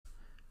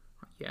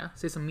Yeah,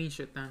 say some mean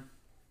shit then.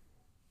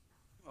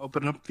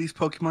 Open up these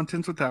Pokemon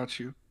tins without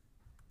you.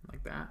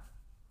 Like that.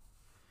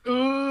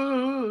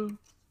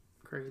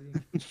 Crazy.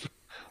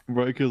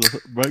 Brian gives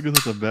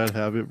us a bad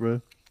habit,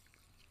 bro.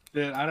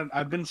 Dude,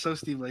 I've been so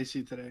Steve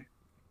Lacy today.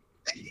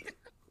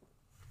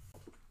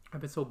 I've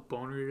been so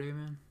boner today,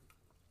 man.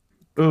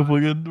 Oh,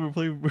 fucking,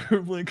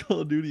 we're playing Call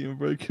of Duty, and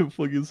Brian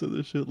fucking said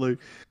this shit like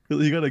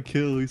he got a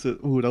kill. He said,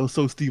 "Oh, that was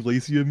so Steve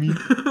Lacy of me."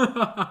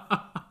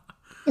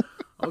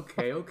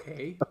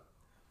 Okay.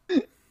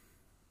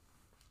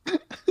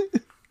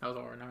 That was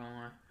hard, not gonna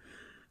lie.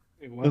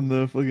 Wait, what? And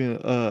the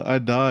fucking I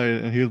died,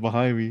 and he was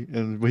behind me,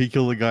 but he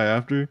killed the guy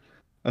after.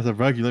 I said,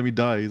 "Brad, you let me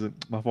die." He's like,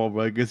 "My fault,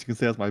 bro. I guess you can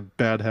say that's my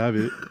bad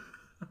habit."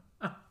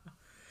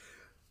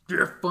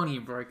 You're funny,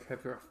 bro.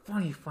 You're a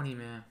funny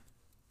man.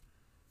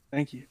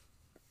 Thank you.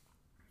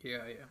 Yeah.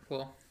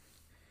 Well,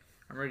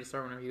 I'm ready to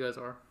start whenever you guys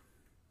are.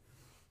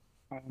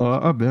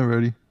 I've been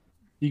ready.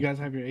 You guys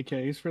have your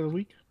AKAs for the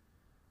week?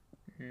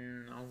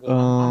 No, well,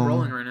 I'm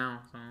rolling right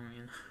now, so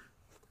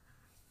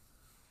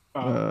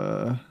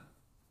I mean.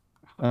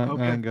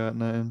 I ain't got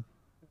nothing.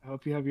 I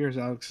hope you have yours,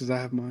 Alex, because I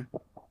have mine.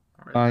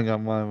 Right. I ain't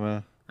got mine,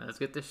 man. Let's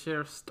get this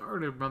shit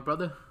started, my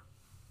brother.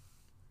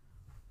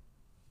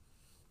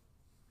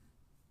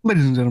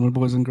 Ladies and gentlemen,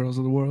 boys and girls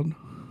of the world.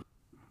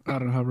 I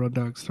don't know how Road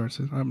Dog starts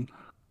it. I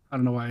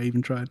don't know why I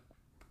even tried.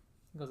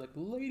 It goes like,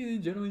 ladies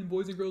and gentlemen,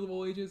 boys and girls of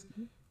all ages.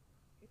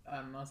 I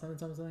don't know,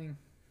 something.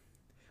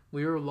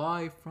 We are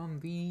live from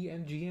the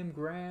MGM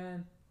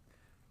Grand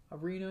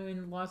Arena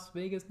in Las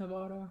Vegas,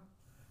 Nevada.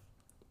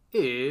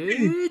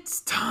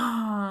 It's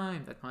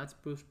time. That's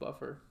Bruce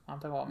Buffer. I'm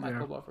talking about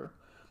Michael Buffer.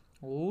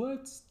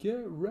 Let's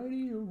get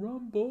ready to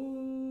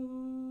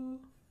rumble.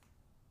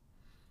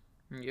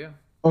 Yeah.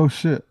 Oh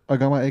shit! I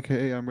got my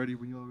AKA. I'm ready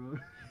when y'all go.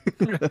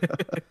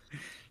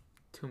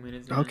 2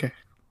 minutes. Okay.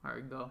 All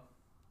right, go.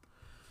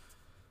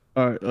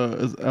 All right.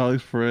 It's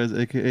Alex Perez,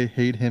 aka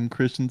Hate Him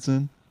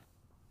Christensen.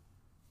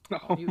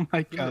 Oh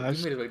my gosh.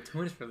 You made it like 2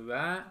 minutes for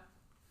that.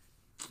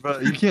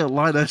 Bro, you can't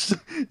lie. That shit.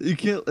 You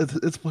can't.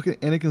 It's fucking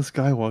Anakin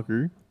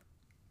Skywalker.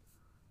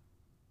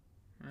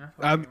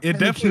 Yeah, It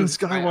definitely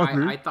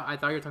Skywalker. I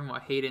thought you were talking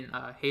about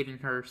Hayden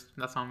Hurst.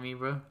 That's on me,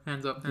 bro.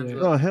 Hands up.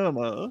 Oh hell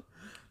no.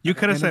 You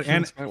could have said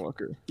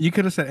Skywalker. You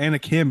could have said Anna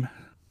Kim.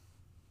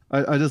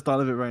 I just thought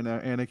of it right now.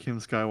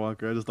 Anakin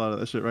Skywalker. I just thought of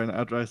that shit right now.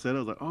 After I said it, I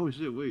was like, oh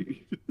shit,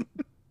 wait.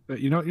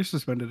 But you know what? You're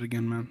suspended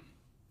again, man.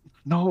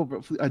 No,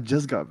 bro. I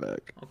just got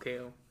back. Okay,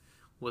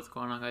 what's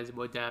going on, guys? Your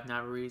boy Dab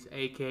Navarese,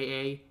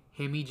 aka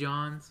Himmy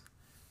Johns.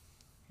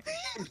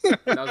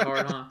 That was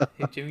hard, huh?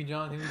 Himmy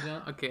John.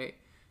 Okay.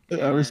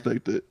 I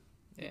respect it.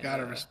 Yeah,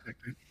 Gotta respect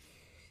it.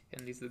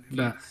 And these are the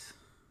Nah. geeks.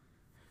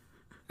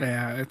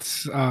 Yeah,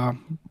 it's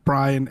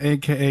Bryan,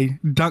 aka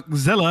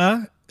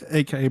Duckzilla,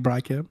 aka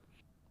Bryan.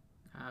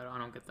 I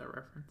don't get that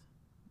reference.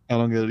 I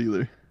don't get it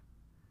either.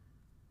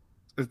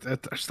 I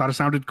just thought it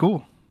sounded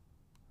cool.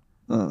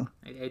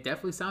 It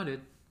definitely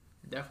sounded.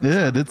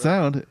 Yeah, it did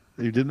sound.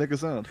 You did make a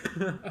sound.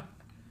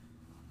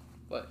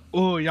 But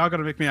Oh, y'all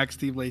gonna make me act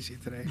Steve Lacy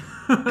today.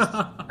 my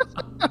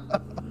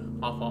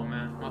fault,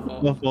 man. My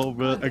fault. My fault,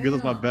 bro. I guess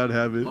that's my bad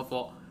habit. My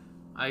fault.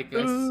 I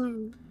guess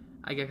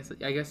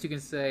you can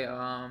say,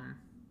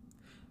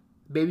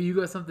 baby, you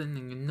got something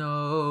in your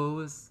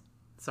nose.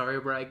 Sorry,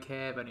 Brad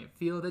Cab, I didn't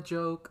feel the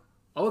joke.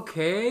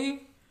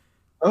 Okay.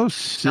 Oh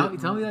shit!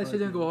 Tell me that shit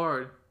didn't go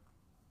hard.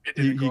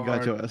 He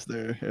got your ass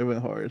there. It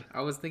went hard.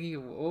 I was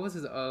thinking, what was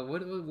his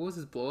what was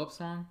his blow up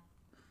song?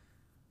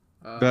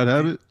 Bad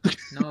habit.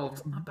 No,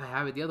 not Bad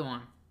Habit. The other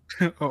one.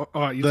 You The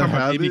talking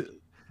about habit.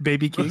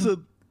 Baby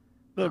King?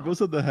 Bro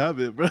said the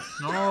habit, bro.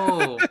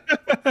 No.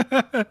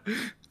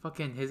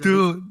 Fucking his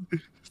Dude,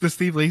 the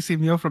Steve Lacy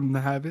meal from The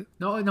Habit.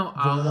 No. I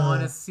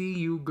wanna see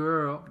you,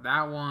 girl.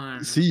 That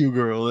one. See you,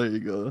 girl. There you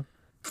go.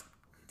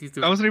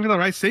 That wasn't even the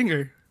right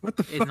singer. What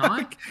the fuck? It's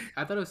not.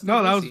 I thought it was. Steve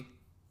No, Lacy.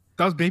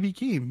 that was Baby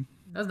Keem.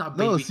 That's not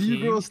Baby No, see you,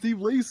 King. girl.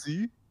 Steve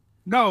Lacy.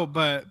 No,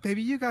 but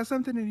baby, you got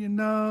something in your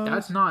nose.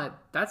 That's not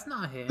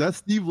him. That's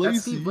Steve Lacy.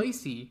 That's Steve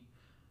Lacy.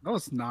 No,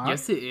 it's not.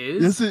 Yes, it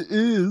is. Yes, it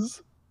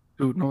is.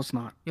 Dude, no, it's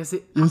not. Yes,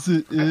 it. Yes,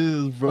 it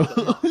is, bro.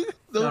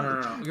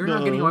 No. You're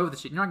not getting away with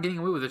this shit. You're not getting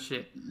away with this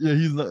shit. Yeah,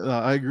 he's not.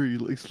 I agree.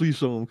 Like, please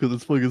show him because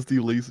it's fucking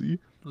Steve Lacy.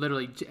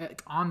 Literally,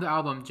 on the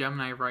album,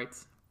 Gemini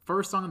writes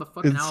first song of the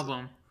fucking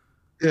album.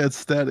 Yeah, it's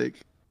Static.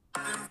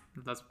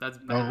 That's bad.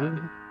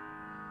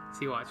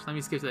 See, watch. Let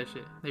me skip that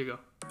shit. There you go.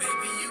 Baby,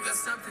 you got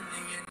something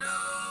in your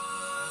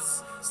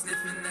nose.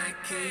 Sniffing that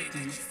cake.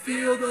 Did you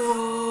Feel the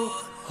hole.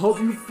 Hope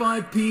you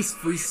find peace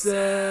for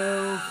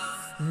yourself.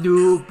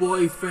 New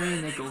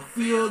boyfriend that go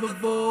feel the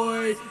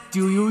void.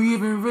 Do you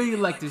even really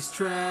like this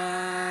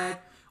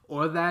track?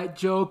 Or that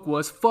joke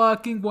was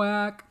fucking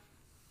whack?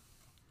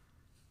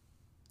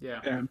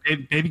 Yeah.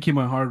 Baby Keem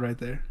went hard right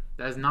there.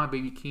 That's not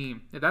Baby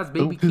Keem. If that's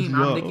Baby Don't piss Keem, me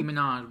I'm off. Nicki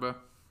Minaj, bro.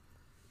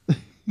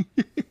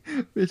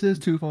 Bitch is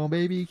too phone,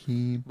 baby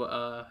Keem.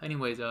 But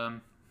anyways,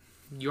 we're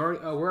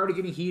already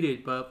getting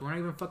heated, but we're not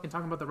even fucking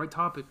talking about the right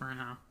topic right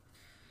now.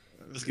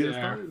 Let's get it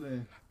started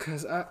then.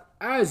 Cause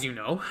as you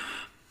know,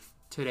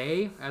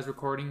 today, as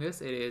recording this,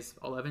 it is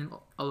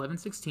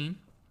 11/16,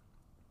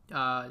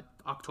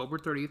 October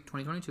 30th,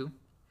 2022.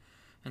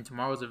 And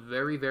tomorrow is a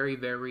very, very,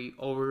 very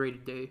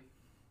overrated day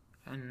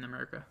in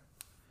America.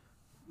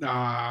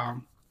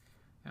 Um,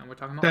 And we're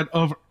talking about that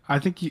over. I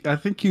think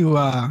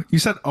you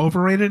said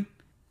overrated,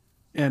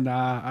 and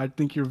I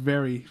think you're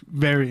very,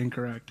 very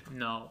incorrect.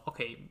 no.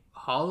 Okay,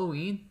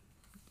 Halloween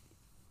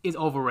is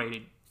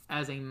overrated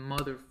as a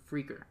mother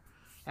freaker,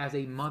 as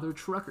a mother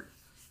trucker.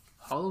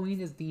 Halloween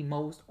is the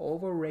most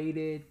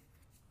overrated,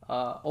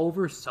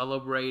 over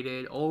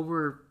celebrated,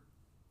 over.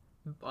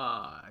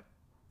 I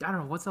don't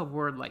know what's the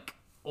word, like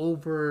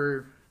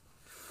over.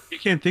 You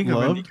can't think of it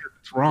Loved? because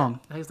it's wrong.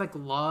 It's like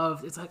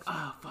love. It's like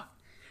fuck.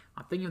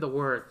 I'm thinking of the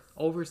word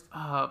over.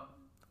 Over.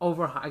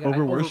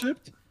 Over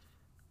worshipped?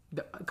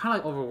 Kind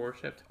of like over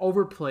worshipped,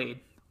 overplayed,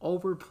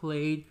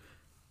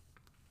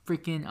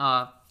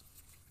 freaking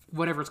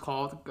whatever it's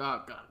called,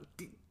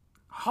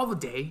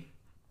 holiday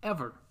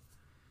ever.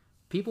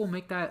 People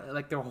make that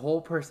like their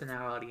whole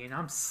personality, and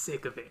I'm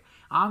sick of it.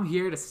 I'm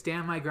here to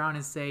stand my ground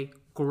and say,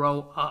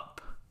 grow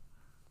up.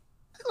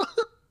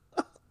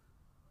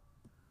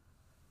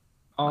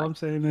 All I'm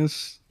saying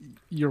is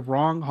you're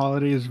wrong.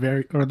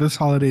 This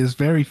holiday is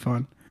very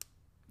fun.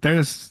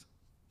 There's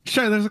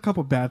a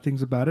couple bad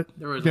things about it.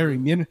 There was Very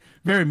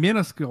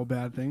minuscule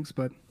bad things,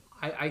 but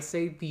I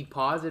say the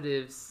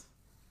positives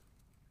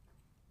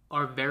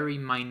are very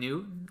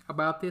minute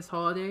about this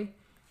holiday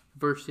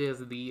versus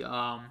the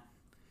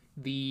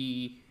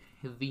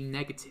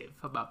negative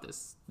about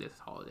this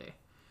holiday.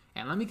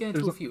 And let me get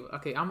into a few.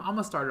 Okay, I'm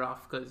gonna start it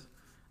off because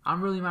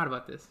I'm really mad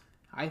about this.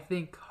 I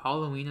think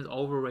Halloween is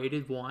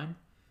overrated, one,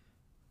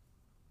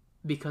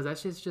 because that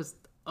shit's just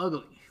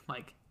ugly.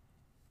 Like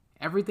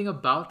everything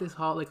about this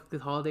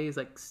holiday is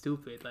like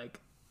stupid. Like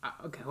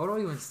okay, how do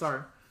I even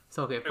start?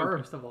 So okay,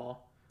 first of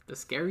all, the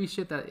scary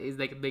shit that is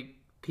like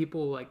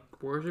people like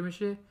worship and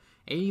shit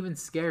ain't even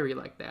scary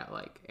like that.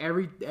 Like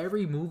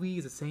every movie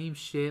is the same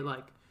shit.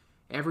 Like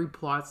every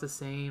plot's the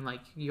same.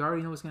 Like you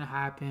already know what's gonna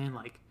happen.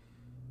 Like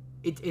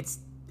it's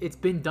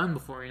been done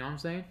before. You know what I'm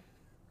saying?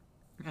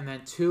 And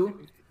then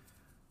two,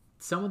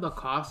 some of the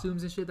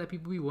costumes and shit that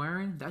people be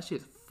wearing, that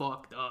shit's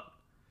fucked up.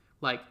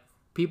 Like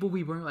people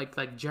be wearing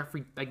like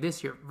Jeffrey, like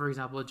this year for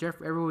example,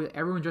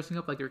 everyone dressing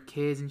up like their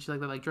kids and shit like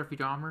that, like Jeffrey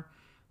Dahmer.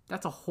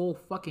 That's a whole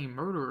fucking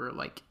murderer.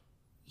 Like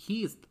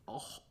he is an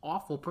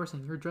awful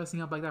person. You're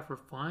dressing up like that for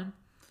fun.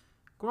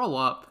 Grow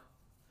up.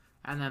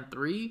 And then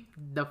three,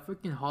 the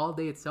freaking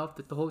holiday itself,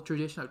 the whole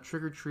tradition of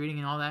trick or treating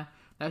and all that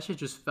shit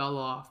just fell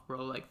off,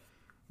 bro. Like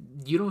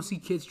you don't see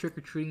kids trick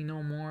or treating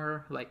no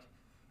more. Like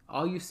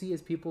all you see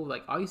is people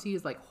like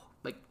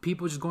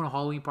people just going to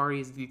Halloween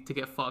parties to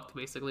get fucked.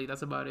 Basically,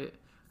 that's about it.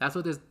 That's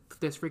what this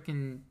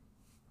freaking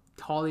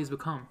holiday's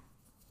become.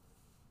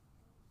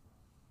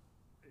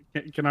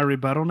 can I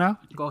rebuttal now?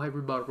 Go ahead,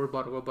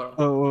 rebuttal.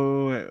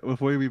 Oh, wait.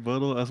 Before you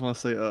rebuttal, I just want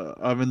to say,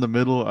 I'm in the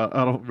middle.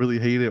 I don't really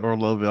hate it or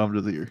love it. I'm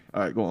just here.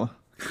 All right, go on.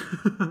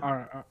 All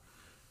right.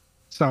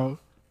 So,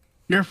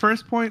 your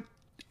first point,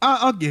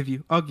 I'll give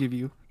you.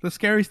 The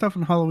scary stuff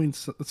in Halloween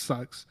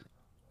sucks.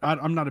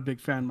 I'm not a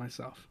big fan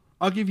myself.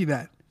 I'll give you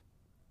that.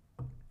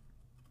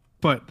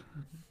 But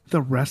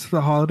the rest of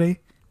the holiday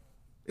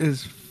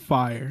is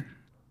fire.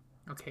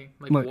 Okay,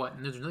 like what?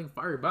 And there's nothing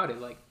fire about it.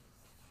 Like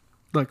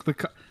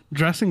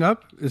Dressing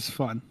up is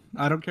fun.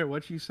 I don't care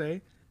what you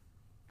say.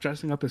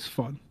 Dressing up is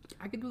fun.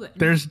 I could do that.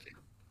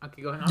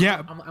 Okay, go ahead.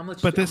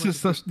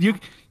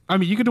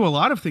 You could do a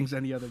lot of things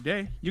any other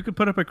day. You could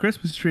put up a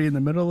Christmas tree in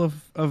the middle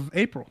of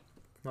April.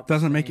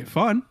 Doesn't make it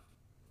fun.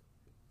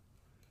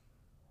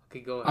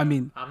 Okay, go ahead. I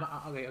mean,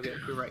 okay.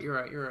 You're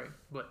right.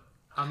 But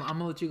I'm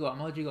gonna let you go. I'm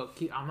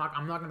not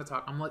gonna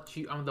talk. I'm gonna let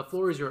you. The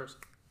floor is yours.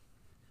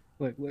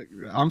 Look,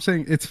 I'm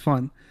saying it's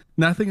fun.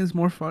 Nothing is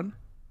more fun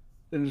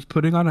than just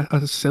putting on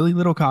a silly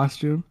little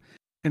costume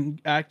and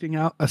acting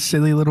out a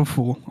silly little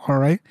fool. All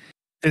right,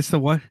 it's the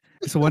one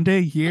day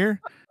a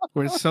year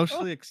where it's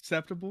socially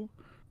acceptable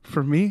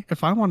for me.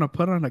 If I want to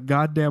put on a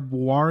goddamn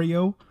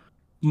Wario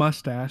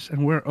mustache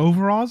and wear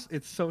overalls,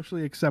 it's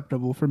socially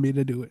acceptable for me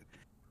to do it.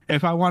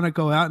 If I want to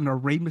go out in a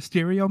Rey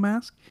Mysterio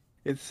mask,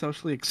 it's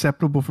socially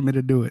acceptable for me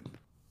to do it.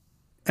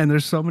 And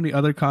there's so many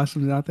other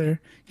costumes out there.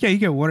 Yeah, you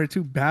get one or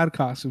two bad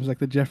costumes like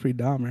the Jeffrey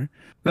Dahmer.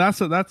 But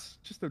that's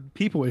just a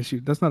people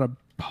issue. That's not a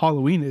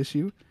Halloween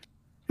issue.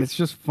 It's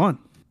just fun.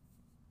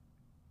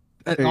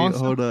 Hey,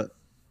 hold up.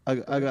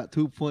 I got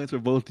 2 points for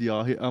both of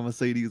y'all. Here, I'm gonna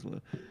say these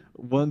one.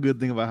 One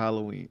good thing about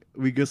Halloween,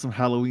 we get some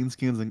Halloween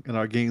skins in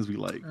our games we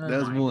like.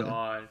 That's one.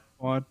 God.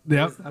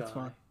 Yeah, that's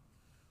fine.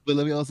 But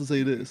let me also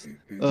say this,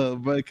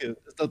 Bryan,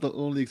 it's not the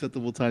only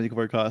acceptable time you can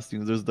wear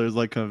costumes. There's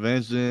like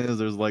conventions,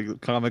 there's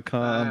like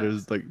Comic-Con,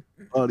 there's like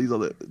all these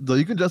other. So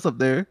you can dress up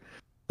there.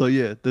 So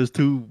yeah, there's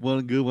two,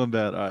 one good, one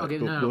bad. All right, okay,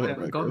 go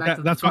ahead. Going back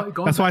to that's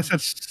why I said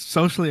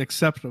socially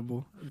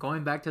acceptable.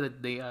 Going back to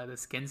the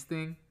skins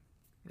thing,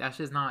 that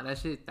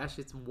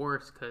shit's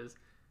worse because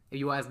if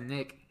you ask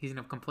Nick, he's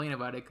gonna complain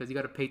about it because you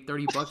got to pay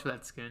 $30 for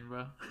that skin,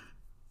 bro.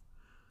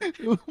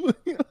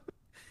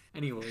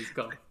 Anyways,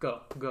 go.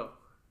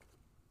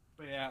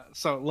 But yeah,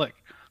 so look,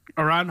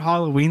 around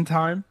Halloween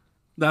time,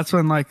 that's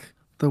when like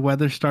the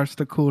weather starts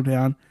to cool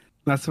down.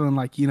 That's when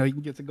like you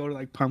can get to go to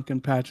like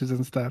pumpkin patches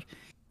and stuff.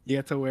 You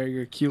get to wear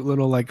your cute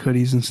little like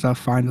hoodies and stuff.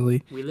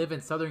 Finally, We live in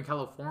Southern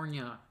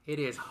California. It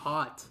is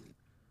hot.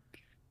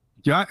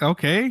 yeah,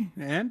 okay,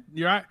 and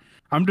you're right.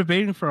 I'm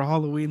debating for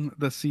Halloween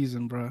this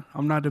season, bro.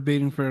 I'm not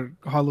debating for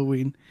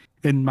Halloween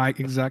in my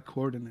exact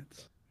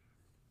coordinates.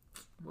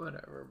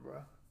 Whatever,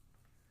 bro.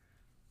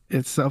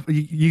 It's so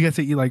you get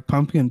to eat like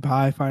pumpkin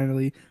pie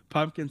finally.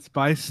 Pumpkin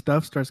spice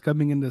stuff starts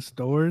coming into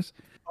stores.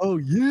 Oh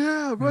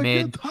yeah, bro. I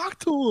Mid. can't talk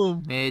to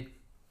him.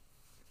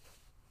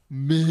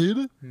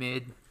 Mid.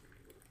 Mid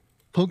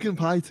pumpkin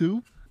pie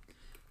too.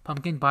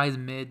 Pumpkin pie is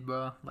mid,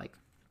 bro. Like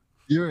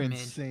You're Mid.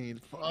 insane.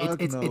 it's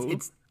Fuck it's, no.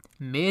 it's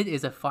mid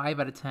is a 5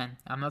 out of 10.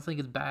 I'm not saying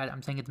it's bad.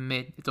 I'm saying it's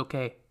mid. It's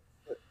okay.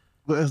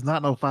 But it's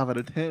not no 5 out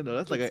of 10 though.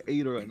 That's like an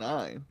 8 or a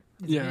 9.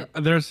 It's Yeah,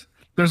 mid.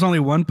 there's only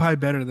one pie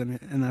better than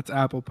it, and that's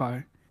apple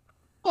pie.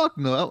 Fuck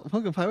no.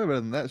 Pumpkin pie way better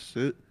than that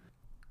shit.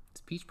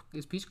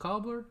 Is peach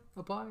cobbler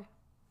a pie?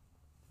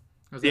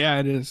 Or is Yeah,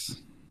 it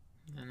is.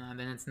 then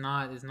it's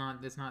not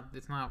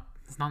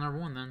number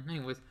one then.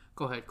 Anyways,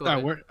 go ahead.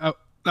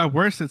 At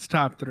worst, it's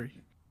top 3.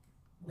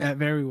 At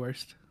very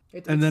worst.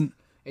 It's then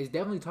it's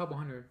definitely top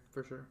 100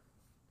 for sure.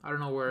 I don't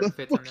know where it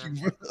fits in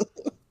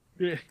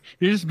there.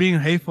 you're just being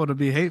hateful to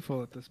be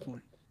hateful at this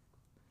point.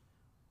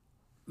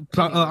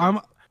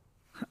 So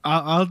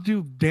I'll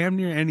do damn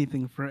near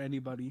anything for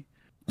anybody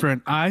for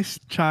an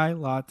iced chai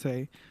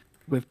latte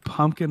with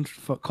pumpkin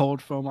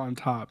cold foam on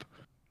top.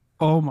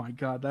 Oh my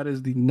god, that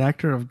is the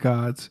nectar of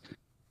gods.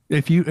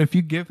 If you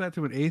give that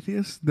to an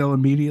atheist, they'll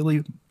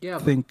immediately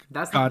think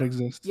that's God not,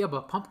 exists. Yeah,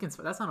 but pumpkins,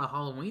 that's not a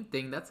Halloween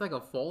thing. That's like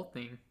a fall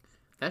thing.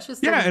 That's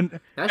just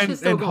That's shit's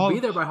still gonna be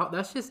there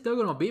that's just still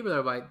gonna be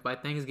there by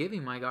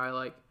Thanksgiving, my guy.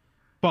 Like,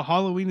 but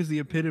Halloween is the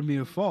epitome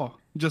of fall,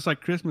 just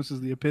like Christmas is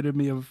the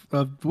epitome of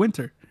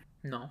winter.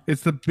 no,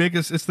 It's the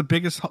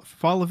biggest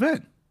fall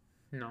event.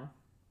 no,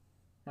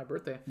 my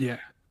birthday, Yeah.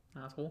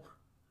 asshole.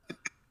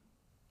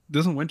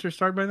 Doesn't winter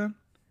start by then?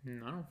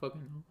 No, I don't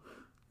fucking know.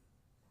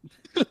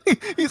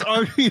 He's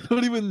arguing. You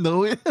don't even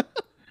know it.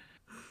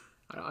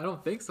 I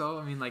don't think so.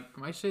 I mean, like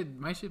my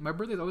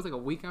birthday's always like a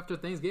week after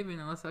Thanksgiving.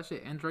 Unless that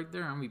shit ends right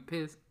there, I'm gonna be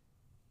pissed.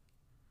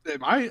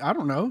 I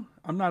don't know.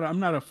 I'm not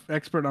an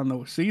expert on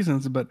the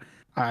seasons, but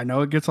I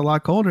know it gets a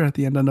lot colder at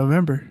the end of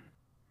November.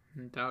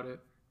 Doubt it,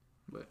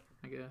 but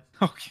I guess.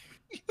 Okay.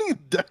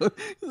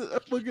 I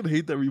fucking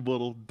hate that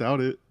rebuttal. Doubt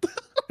it.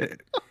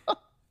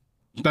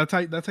 That's how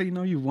you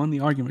know you won the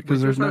argument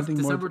because there's nothing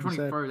more December to be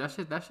said.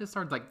 21st. That shit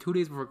starts like 2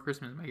 days before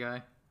Christmas, my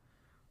guy.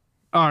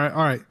 All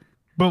right.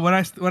 But when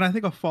I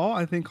think of fall,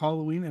 I think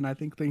Halloween and I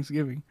think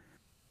Thanksgiving.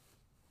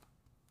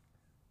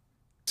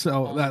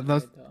 So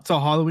so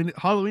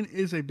Halloween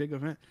is a big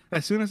event.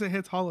 As soon as it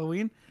hits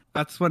Halloween,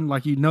 that's when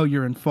like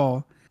you're in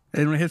fall.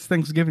 And when it hits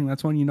Thanksgiving,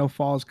 that's when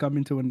fall is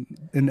coming to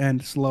an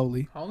end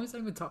slowly. Halloween's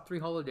not even top 3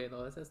 holiday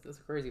though. That's the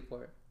crazy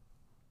part.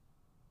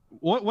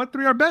 What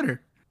 3 are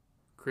better?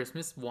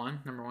 Christmas,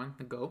 number one,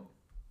 the goat.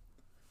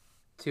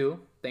 2,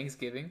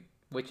 Thanksgiving,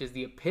 which is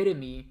the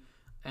epitome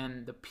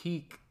and the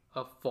peak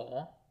of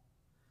fall.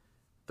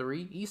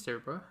 3, Easter,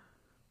 bro.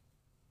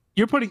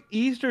 You're putting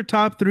Easter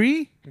top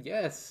 3?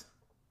 Yes.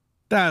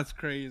 That's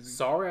crazy.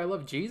 Sorry, I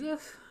love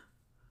Jesus.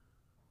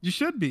 You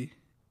should be.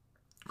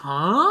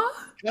 Huh?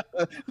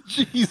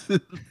 Jesus.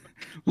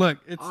 Look,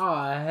 it's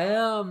Oh,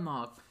 hell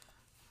no.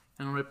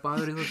 En nombre del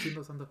Padre, Hijo y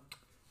Espíritu Santo.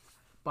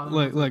 Padre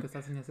Look, nuestro que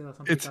estás en el cielo,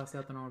 it's- santificado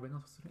sea tu nombre.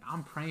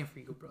 I'm praying for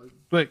you, bro.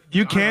 look.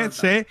 You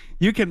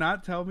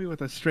cannot tell me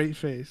with a straight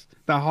face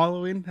that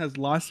Halloween has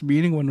lost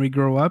meaning when we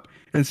grow up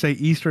and say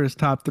Easter is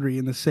top 3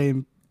 in the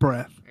same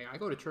breath. Hey, I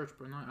go to church,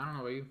 bro. I don't know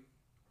about you.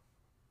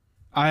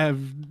 I have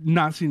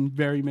not seen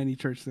very many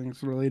church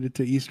things related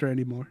to Easter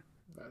anymore.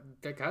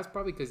 That's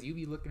probably because you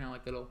be looking at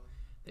like the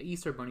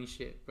Easter bunny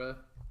shit, bro.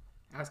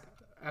 Ask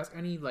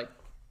any like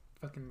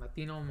fucking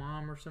Latino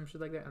mom or some shit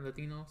like that, and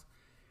Latinos.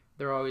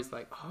 They're always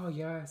like, oh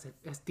yeah,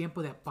 es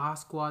tiempo de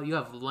Pascua. You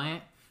have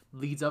Lent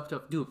leads up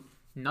to, dude.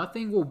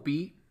 Nothing will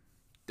beat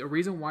the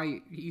reason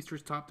why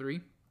Easter's top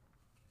 3.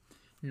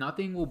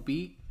 Nothing will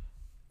beat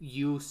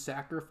you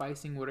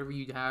sacrificing whatever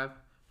you have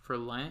for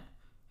Lent,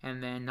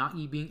 and then not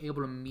being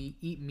able to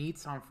eat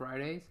meats on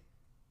Fridays,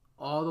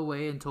 all the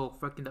way until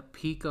fucking the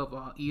peak of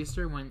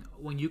Easter,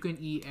 when you can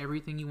eat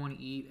everything you want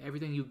to eat,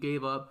 everything you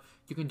gave up,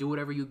 you can do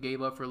whatever you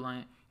gave up for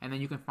Lent, and then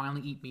you can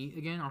finally eat meat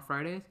again on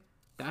Fridays.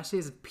 That's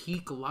just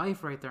peak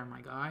life right there,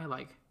 my guy.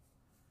 Like,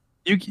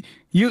 You can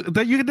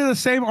do the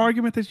same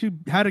argument that you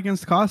had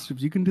against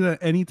costumes. You can do that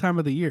any time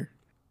of the year.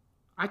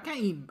 I can't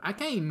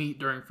eat meat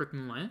during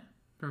freaking Lent,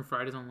 during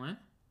Fridays on Lent.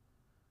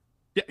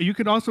 Yeah, you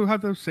could also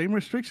have those same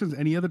restrictions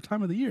any other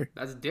time of the year.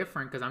 That's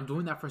different because I'm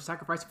doing that for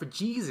sacrifice for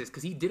Jesus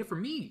because he did it for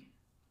me.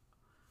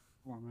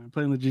 Come on, man.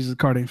 Playing the Jesus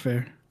card ain't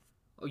fair.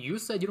 Oh, you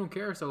said you don't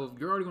care, so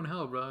you're already going to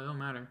hell, bro. It don't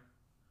matter.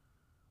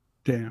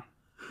 Damn.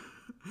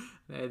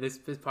 This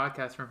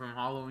podcast from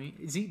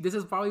Halloween. See, this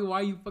is probably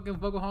why you fucking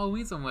fuck with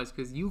Halloween so much,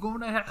 because you going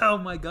to hell,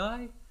 my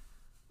guy.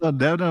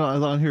 Damn, I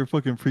was on here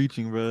fucking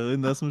preaching, bro.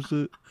 Isn't that some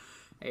shit?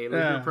 Hey, live your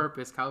Yeah.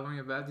 purpose.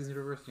 California Baptist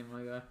University,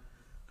 my guy.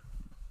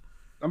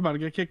 I'm about to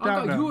get kicked I out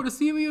got now. you on the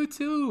CBU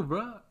too,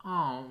 bro.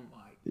 Oh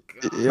my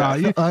god. Yeah,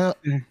 you, I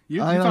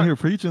you ain't out talk, here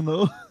preaching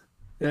though.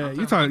 yeah,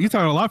 you talk a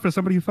lot for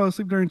somebody who fell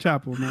asleep during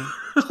chapel, man.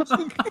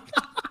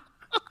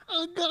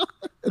 Oh god.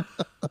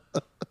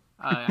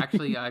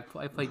 Actually, I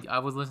played. I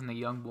was listening to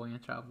Young Boy in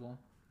Chapel.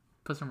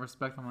 Put some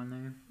respect on my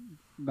name.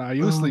 Nah,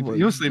 you was Oh sleeping. my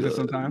You was sleeping God.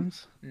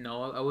 sometimes.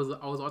 No, I was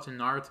watching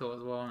Naruto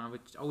as well, and I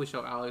would always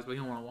show Alex, but he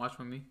don't want to watch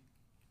with me.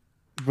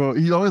 Bro,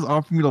 he always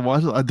offered me to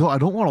watch it. I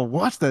don't want to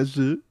watch that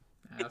shit.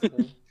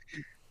 Asshole.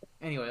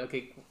 Anyway,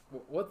 okay,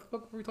 what the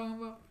fuck were we talking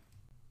about?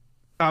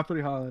 Top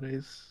 3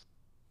 holidays.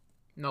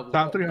 No,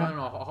 Top three,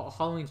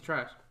 Halloween's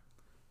trash.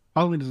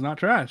 Halloween is not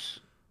trash.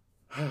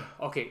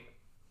 Okay,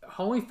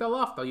 Halloween fell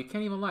off though. You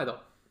can't even lie though.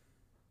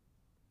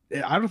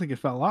 I don't think it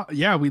fell off.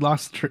 Yeah, we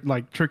lost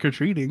trick or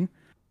treating,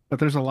 but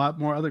there's a lot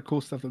more other cool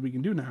stuff that we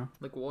can do now.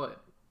 Like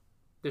what?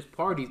 There's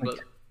parties, but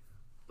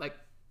like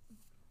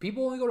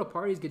people only go to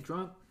parties, get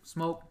drunk,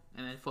 smoke,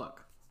 and then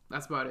fuck.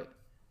 That's about it.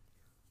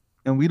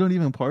 And we don't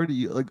even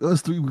party. Like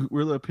us three,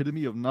 we're the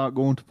epitome of not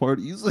going to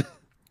parties.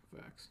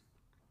 Facts.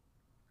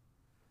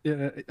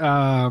 Yeah,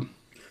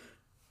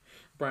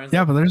 Brian's yeah,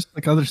 like, but there's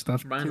like other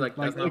stuff. Brian's too. like,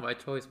 that's not my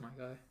choice, my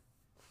guy.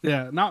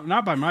 Yeah,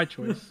 not by my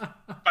choice.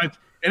 But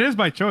it is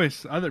by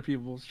choice, other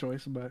people's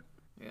choice. But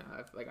Yeah,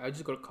 I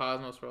just go to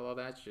Cosmos for all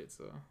that shit,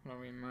 so it don't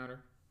really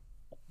matter.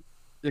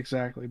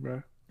 exactly,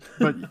 bro.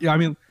 But yeah, I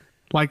mean,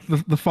 like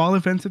the fall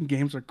events and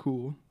games are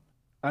cool.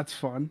 That's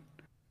fun.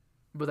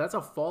 But that's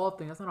a fall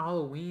thing. That's not a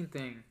Halloween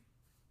thing.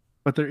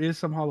 But there is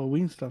some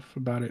Halloween stuff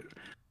about it.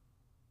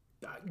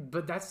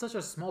 But that's such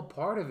a small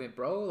part of it,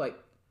 bro. Like,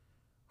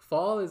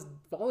 fall is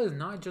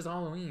not just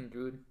Halloween,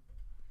 dude.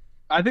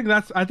 I think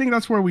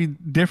that's where we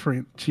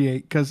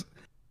differentiate because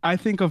I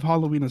think of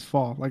Halloween as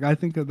fall. Like I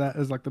think of that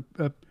as like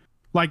the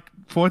like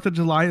 4th of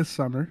July is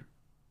summer,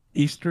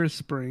 Easter is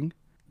spring,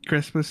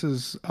 Christmas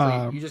is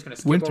So you're just gonna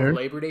skip winter. over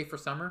Labor Day for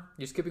summer?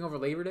 You're skipping over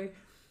Labor Day?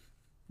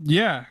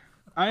 Yeah,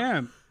 I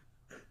am.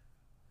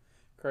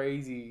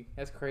 Crazy.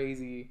 That's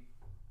crazy.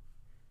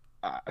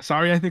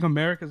 Sorry, I think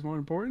America is more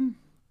important.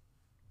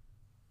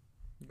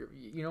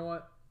 You know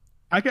what?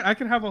 I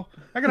can have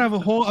a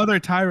whole other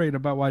tirade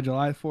about why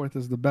July 4th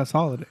is the best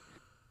holiday.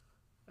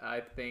 I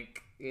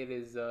think it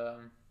is.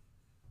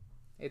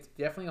 It's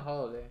definitely a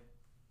holiday.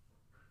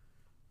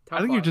 Top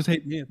I think you five. just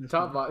hate me at this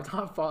Top point. five.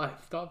 Top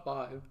five. Top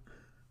five.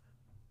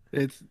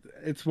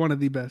 It's one of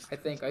the best. I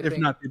think. if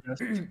not the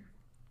best.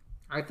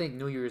 I think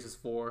New Year's is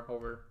 4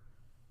 over,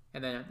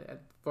 and then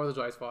 4th of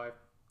July is 5.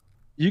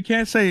 You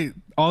can't say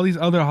all these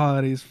other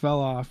holidays fell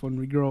off when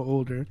we grow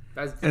older,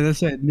 That's and then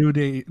say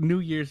New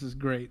Year's is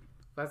great.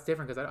 that's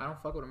different because I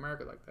don't fuck with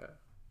America like that.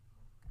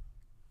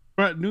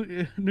 But New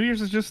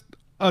Year's is just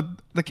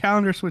the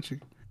calendar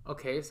switching.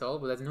 Okay,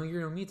 but that's New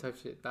Year, New Me type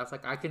shit. That's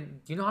like I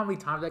can. Do you know how many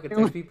times I can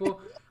text people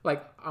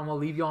like I'm gonna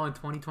leave y'all in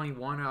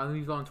 2021 or I'll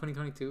leave y'all in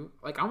 2022?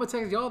 Like I'm gonna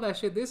text y'all that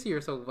shit this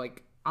year. So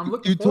like I'm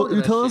looking forward to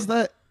that tell shit. us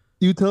that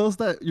you tell us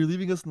that you're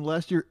leaving us in the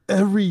last year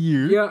every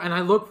year. Yeah, and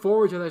I look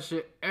forward to that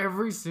shit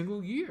every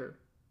single year.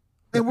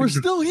 And we're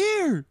still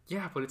here.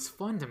 Yeah, but it's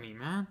fun to me,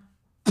 man.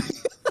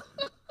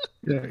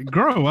 Yeah,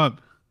 grow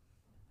up.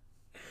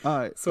 All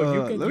right. So let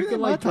you me can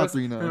name my like top dress.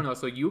 three now. No.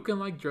 So you can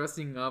like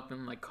dressing up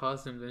in like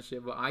costumes and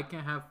shit, but I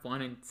can't have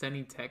fun and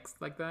sending texts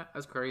like that.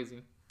 That's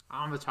crazy.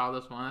 I'm the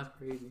childish one. That's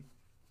crazy.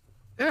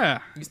 Yeah.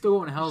 You still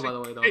going to hell, by the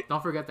way, though.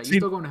 Don't forget that. You See,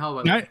 still going to hell,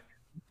 by the way.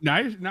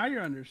 Now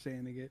you're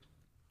understanding it.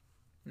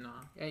 Nah,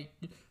 hey,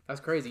 that's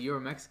crazy. You're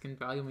a Mexican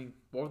valuing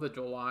 4th of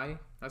July.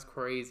 That's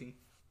crazy.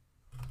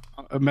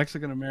 A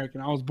Mexican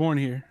American. I was born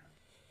here.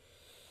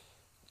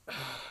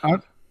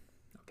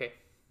 Okay,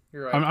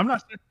 you're right.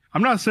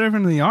 I'm not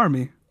serving in the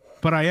army,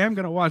 but I am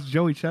gonna watch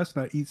Joey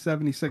Chestnut eat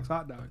 76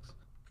 hot dogs.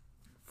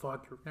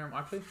 Fuck,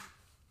 actually,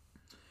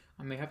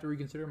 I may have to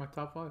reconsider my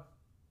top 5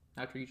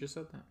 after you just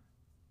said that.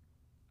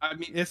 I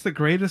mean, it's the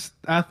greatest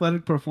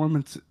athletic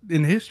performance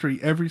in history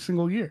every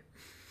single year.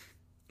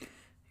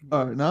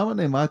 All right, now I'm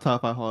gonna name my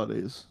top 5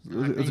 holidays.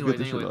 Let's get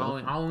this shit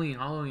off.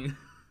 Halloween.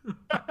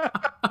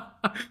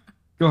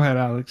 Go ahead,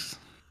 Alex.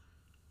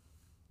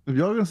 If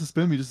y'all gonna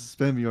suspend me, just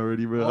suspend me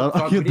already, bro. Oh, I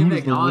fuck, can't we do didn't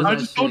this no acknowledge more. I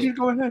that just told shit. you to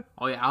go ahead.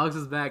 Oh yeah, Alex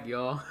is back,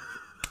 y'all.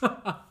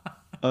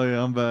 Oh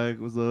yeah, I'm back.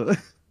 What's up?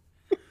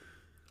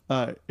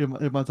 All right,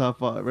 hit my top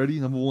 5. Ready?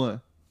 Number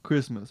 1,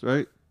 Christmas.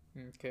 Right.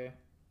 Okay.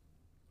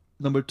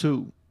 Number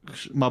 2,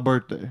 my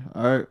birthday.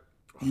 All right.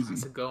 Oh,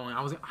 that's a good one.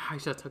 I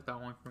should have took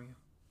that one from you.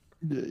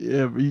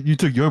 Yeah, but you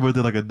took your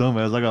birthday like a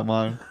dumbass. I got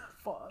mine.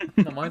 Fuck.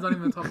 No, mine's not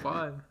even top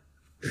 5.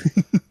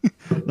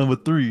 Number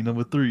three.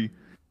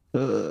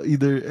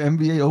 Either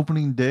NBA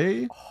opening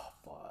day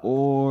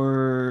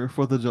or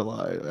 4th of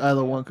July.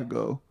 Either one could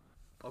go.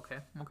 Okay.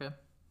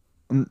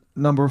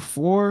 Number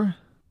 4.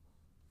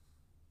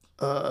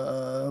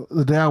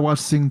 The day I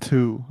watched Sing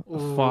 2.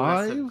 Ooh,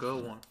 5. that's a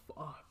good one.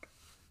 Fuck.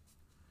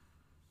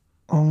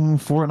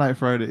 Fortnite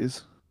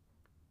Fridays.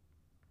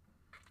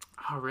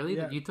 Oh really?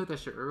 Yeah. You took that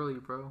shit early,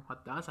 bro.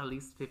 That's at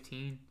least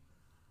 15.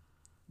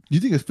 You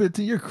think it's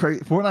 15? You're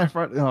crazy.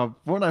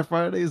 Fortnite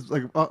Fridays,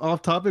 like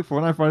off topic.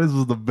 Fortnite Fridays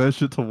was the best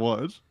shit to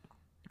watch.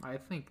 I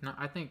think not.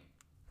 I think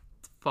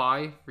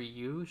 5 for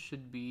you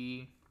should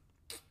be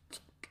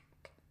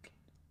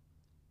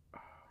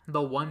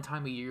the one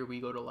time a year we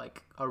go to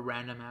like a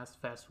random ass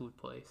fast food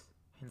place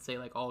and say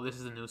like, "Oh, this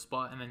is a new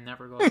spot," and then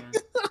never go again.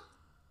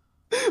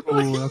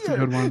 Oh, that's a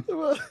good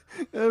one.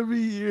 Every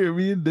year,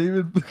 me and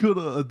David go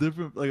to a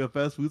different, like a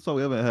fast food spot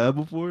we haven't had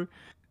before,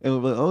 and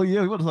we're like, "Oh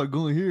yeah, we want to start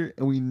going here,"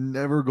 and we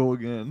never go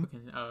again.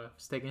 Fucking,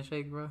 Steak and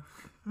Shake, bro.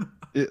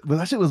 But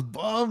that shit was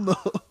bomb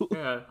though.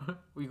 Yeah,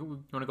 we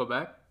want to go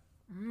back.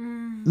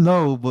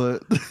 No,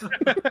 but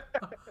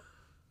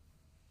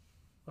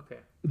Okay.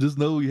 just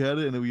know we had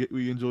it and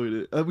we enjoyed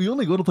it. We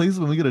only go to places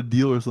when we get a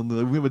deal or something.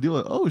 Like we have a deal,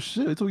 like, oh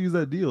shit, I told you use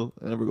that deal,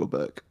 and never go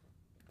back.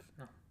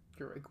 No,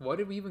 you're right. Why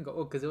did we even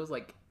go? Because it was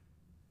like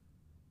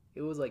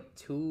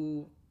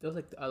two. It was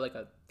like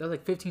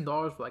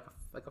 $15 for like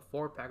a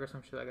 4-pack or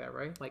some shit like that,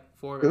 right? Like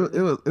four.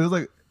 It was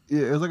like,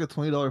 yeah, it was like a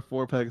 $20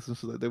 4-pack or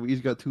something like that. We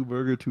each got 2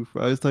 burger, 2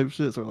 fries type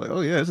shit. So we're like,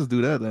 oh yeah, let's just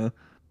do that then.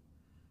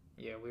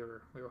 Yeah, we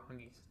were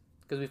hungry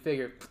because we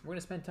figured we're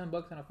gonna spend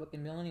 $10 on a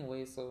fucking meal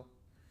anyway, so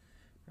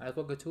might as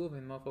well get 2 of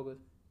them, motherfuckers.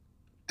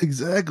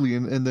 Exactly,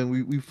 and then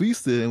we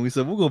feasted and we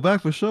said we'll go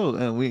back for sure,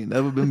 and we ain't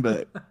never been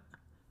back.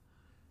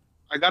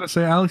 I gotta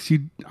say, Alex,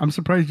 I'm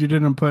surprised you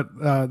didn't put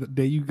the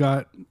day you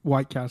got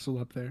White Castle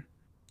up there.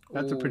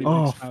 That's a pretty big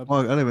Oh snub. fuck,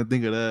 I didn't even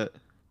think of that.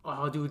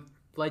 Oh, dude,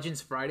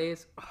 Legends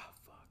Fridays. Oh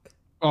fuck.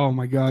 Oh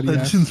my god,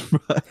 yes. Legends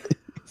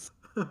fries.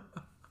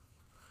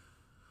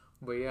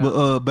 But yeah.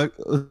 But back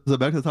to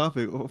the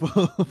topic.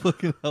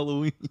 Fucking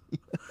Halloween.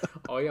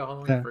 Oh yeah,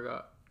 Halloween. Yeah. I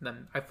forgot.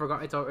 Then I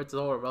forgot. It's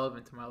all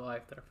irrelevant to my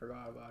life that I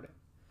forgot about it.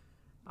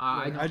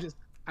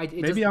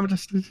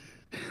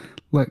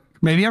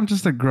 Maybe I'm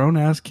just a grown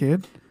ass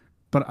kid,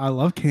 but I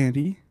love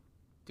candy.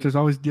 There's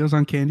always deals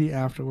on candy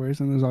afterwards,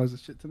 and there's always a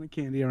shit ton of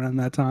candy around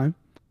that time.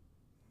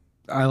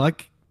 I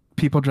like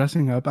people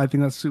dressing up. I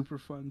think that's super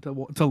fun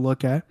to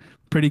look at.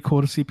 Pretty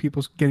cool to see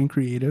people getting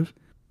creative.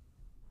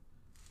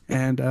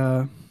 And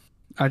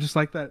I just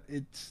like that.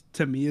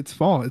 To me, it's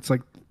fall. It's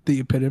like the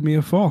epitome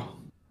of fall.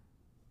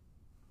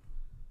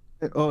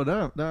 Oh,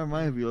 that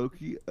reminds me,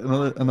 Loki.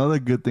 Another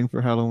good thing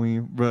for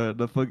Halloween, bruh.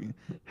 The fucking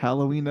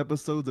Halloween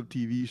episodes of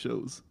TV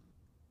shows.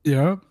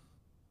 Yep.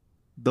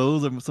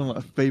 Those are some of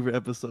my favorite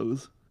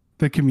episodes.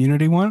 The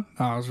Community one?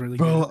 Oh, it was really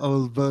Bro, good. I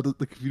was about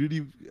the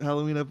Community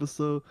Halloween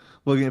episode.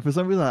 Well, again, for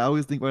some reason, I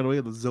always think right away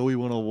of the Zoe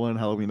 101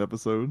 Halloween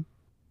episode.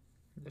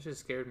 That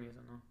just scared me. I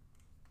don't know.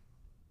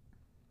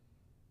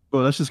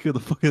 Bro, that shit scared the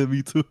fuck out of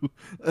me too.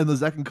 And the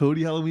Zack and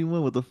Cody Halloween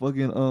one with the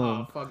fucking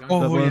Oh fuck. Oh,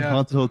 that one yeah.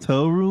 haunted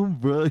hotel room,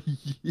 bro.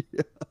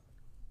 Yeah.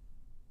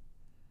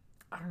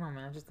 I don't know,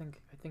 man.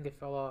 I think it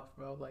fell off,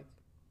 bro. Like,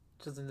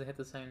 just didn't hit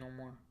the same no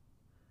more.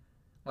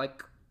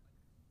 Like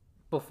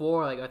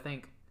before, like I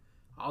think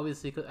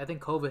obviously, I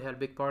think COVID had a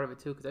big part of it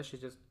too, because that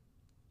shit just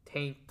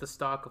tanked the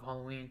stock of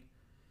Halloween.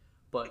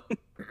 But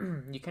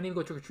you can't even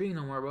go trick or treating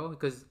no more, bro.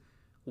 Because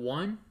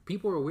one,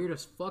 people are weird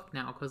as fuck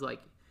now. Because like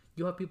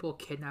you have people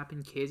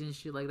kidnapping kids and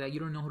shit like that. You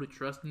don't know who to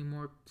trust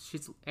anymore.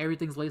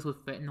 Everything's laced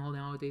with fentanyl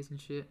nowadays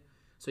and shit.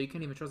 So you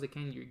can't even trust the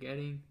candy you're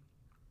getting.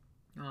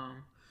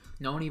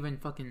 No one even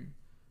fucking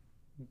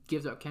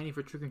gives out candy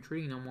for trick or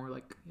treating no more.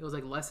 Like it was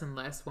like less and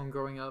less when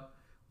growing up.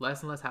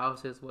 Less and less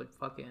houses would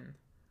fucking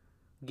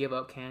give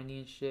out candy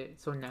and shit.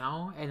 So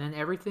now, and then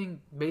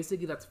everything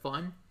basically that's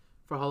fun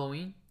for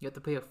Halloween, you have to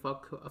pay a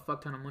fuck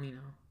ton of money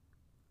now.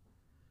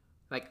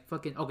 Like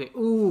fucking okay,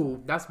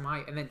 ooh, that's my.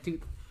 And then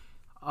dude,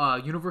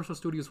 Universal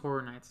Studios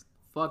Horror Nights.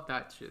 Fuck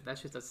that shit. That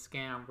shit's a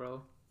scam,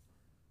 bro.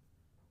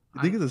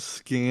 You think it's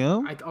a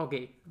scam?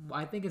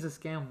 I think it's a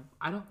scam.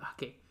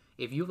 Okay,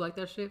 if you like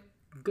that shit,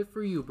 good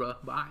for you, bro.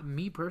 But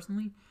me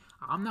personally,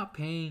 I'm not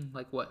paying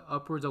like what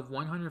upwards of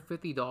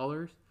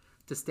 $150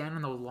 to stand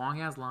in those long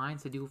ass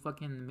lines to do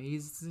fucking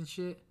mazes and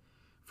shit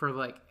for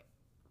like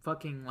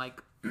fucking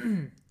like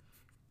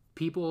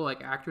people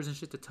like actors and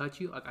shit to touch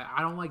you. Like I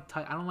don't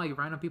like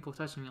random people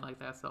touching me like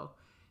that. So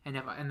and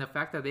the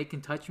fact that they can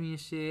touch me and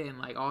shit and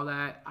like all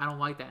that, I don't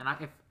like that.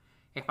 And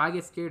if I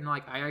get scared and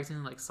like I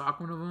accidentally like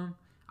sock one of them,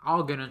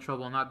 I'll get in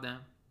trouble, not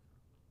them.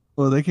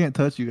 Well, they can't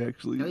touch you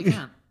actually. Yeah, they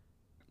can.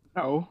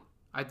 No.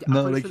 I'm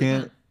No, pretty they sure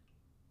can't.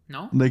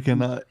 No. They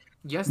cannot.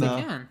 Yes, No.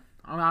 they can.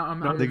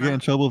 They get in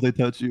trouble if they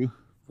touch you.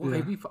 Well,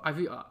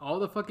 Yeah. all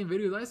the fucking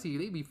videos I see,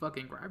 they be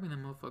fucking grabbing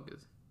them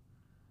motherfuckers.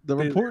 They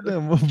report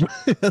them.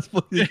 That's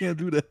why you can't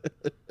do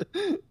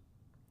that.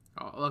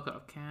 Oh, look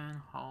up.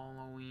 Can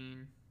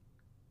Halloween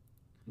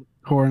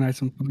Horror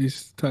Nights and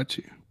Police touch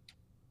you?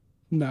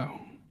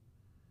 No.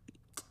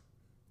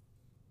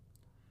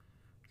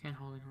 Can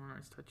Halloween Horror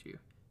Nights touch you?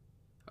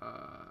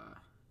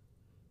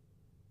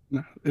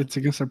 No. It's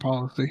against their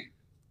policy.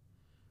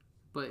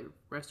 But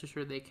rest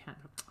assured they can't.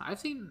 I've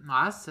seen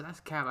that's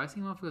cap. I've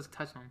seen motherfuckers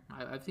touch them.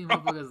 I've seen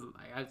motherfuckers.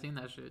 I've seen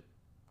that shit.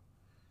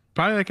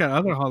 Probably like at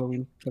other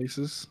Halloween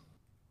places,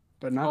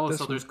 but not Oh, this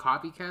so one. there's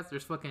copycats.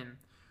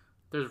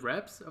 There's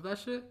reps of that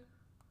shit.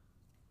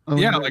 I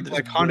mean, Yeah,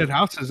 like haunted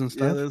houses and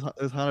Yeah, stuff.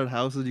 there's haunted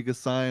houses you can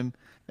sign,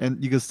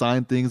 and you can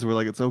sign things where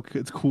like it's okay,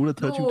 it's cool to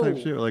touch you type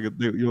No, shit, or like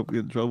you don't get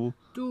in trouble.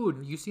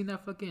 dude, you seen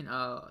that fucking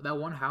that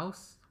one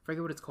house? I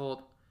forget what it's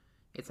called.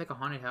 It's like a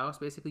haunted house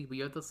basically, but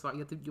you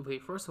pay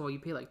first of all you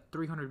pay like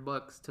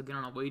 $300 to get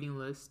on a waiting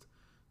list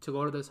to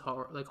go to this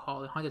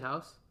haunted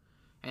house,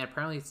 and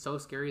apparently it's so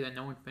scary that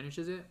no one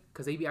finishes it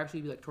because they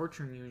actually be like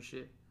torturing you and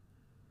shit,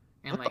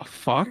 and What like the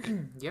fuck?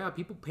 yeah,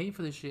 people pay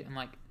for this shit and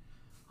like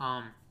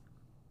um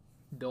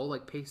they'll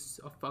like pay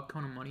a fuck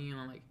ton of money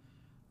and like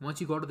once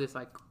you go to this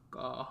like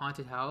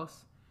haunted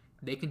house,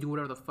 they can do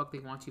whatever the fuck they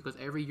want to because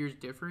every year's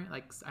different.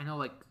 Like I know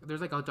like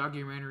there's like a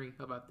documentary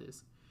about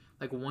this.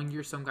 Like one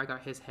year some guy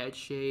got his head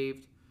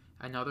shaved,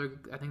 another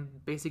I think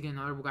basically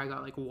another guy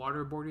got like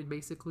waterboarded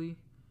basically,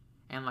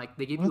 and like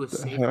they give you a What the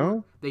safe hell?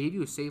 word. They give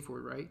you a safe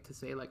word right to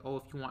say like oh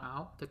if you want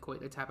out to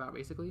quit to tap out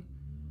basically,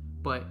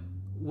 but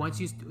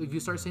if you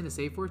start saying the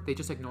safe word they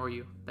just ignore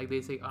you like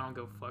they say I don't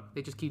give a fuck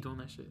they just keep doing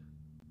that shit.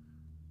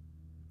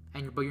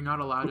 But you're not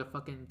allowed to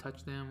fucking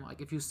touch them.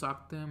 Like if you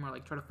sock them or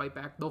like try to fight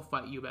back, they'll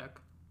fight you back.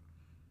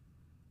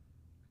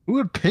 Who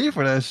would pay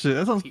for that shit?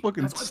 That sounds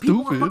fucking That's why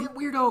people are stupid. fucking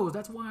weirdos.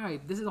 That's why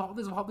this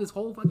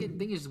whole fucking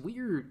thing is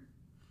weird.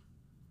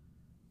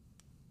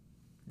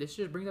 This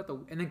just brings out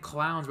and then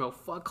clowns, bro.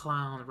 Fuck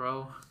clowns,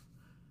 bro.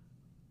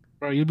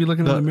 Bro, you'd be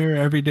looking in the mirror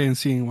every day and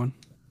seeing one.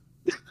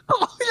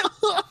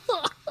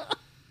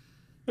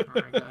 All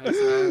right, guys.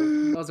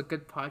 That was a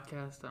good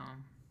podcast.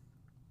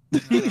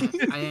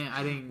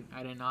 I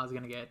didn't know I was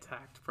gonna get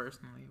attacked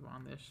personally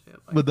on this shit.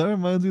 Like, But that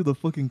reminds me of the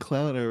fucking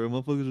clown era.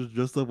 Motherfuckers just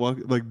dressed up,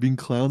 walking, like being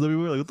clowns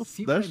everywhere. Like what the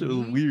See that what I shit was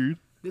mean? weird.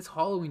 this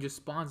Halloween just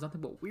spawns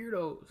nothing but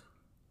weirdos.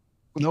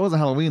 That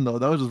wasn't Halloween though.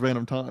 That was just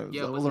random times.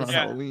 Yeah, that it wasn't was- on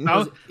Yeah, Halloween. that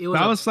was, It was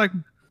that a- was like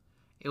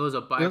It was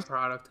a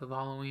byproduct of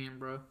Halloween,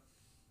 bro.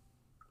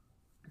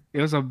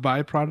 it was a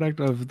byproduct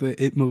of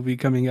the It movie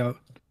coming out.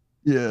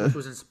 Yeah. Which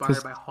was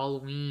inspired by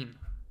Halloween.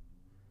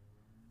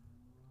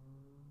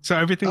 So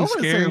I everything's wouldn't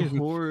scary. say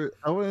horror.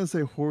 I wouldn't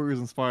say horror is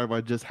inspired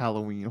by just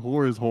Halloween.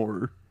 Horror is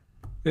horror.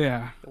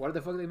 Yeah, What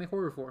the fuck do they make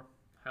horror for?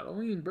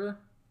 Halloween, bro.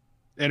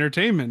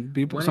 entertainment.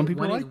 Some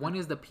people like. When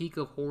is the peak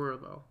of horror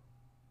though?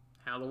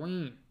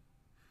 Halloween.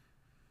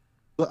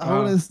 But I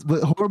wouldn't.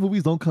 But horror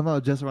movies don't come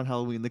out just around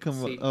Halloween. They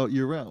come See. out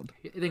year round.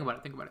 Think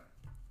about it.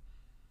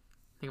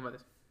 Think about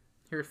this.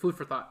 Here's food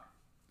for thought.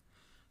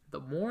 The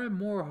more and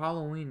more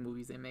Halloween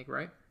movies they make,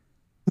 right?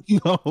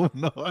 No,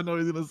 I know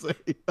what he's gonna say.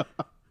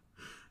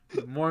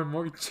 The more and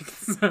more chicken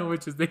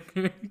sandwiches they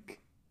make.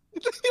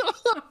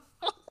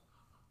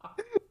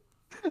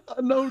 I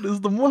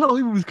noticed the more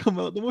Halloween movies come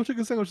out, the more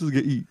chicken sandwiches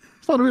get eat.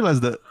 I started to realize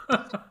that.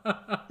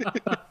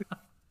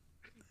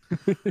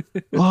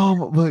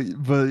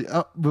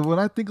 But when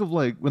I think of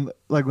when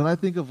I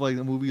think of like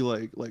a movie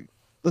like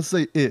let's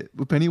say It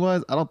with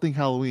Pennywise, I don't think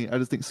Halloween. I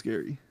just think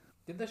scary.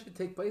 Didn't that shit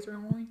take place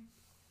during Halloween?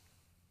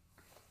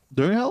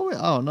 During Halloween,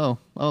 I don't know.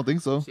 I don't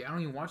think so. See, I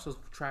don't even watch those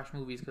trash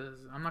movies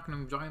because I'm not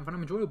gonna find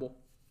them enjoyable.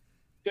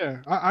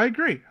 Yeah, I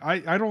agree. I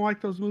don't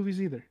like those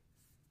movies either.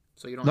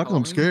 So you don't. Not because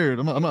I'm scared.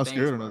 I'm not Thanks,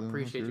 scared or bro. nothing. I'm not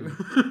Appreciate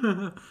scared.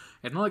 you.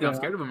 It's not like I'm Yeah.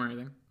 scared of them or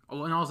anything.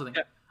 Oh, and also,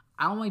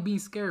 I don't like being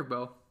scared,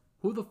 bro.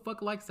 Who the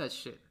fuck likes that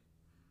shit?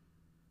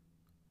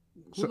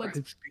 Who So likes?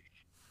 it's-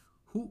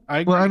 Who? I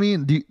agree. Well, I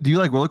mean, do you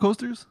like roller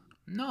coasters?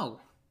 No.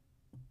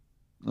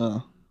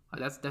 Oh.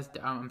 That's.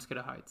 I'm scared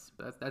of heights.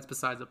 But that's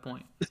besides the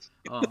point.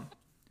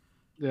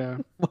 yeah,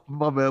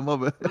 My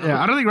bad.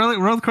 yeah. I don't think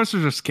roller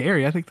coasters are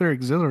scary. I think they're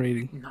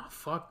exhilarating. No,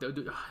 fuck,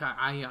 dude.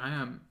 I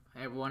am.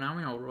 When I'm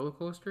in a roller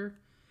coaster,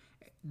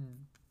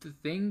 the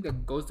thing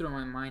that goes through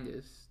my mind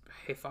is,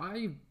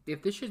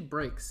 if this shit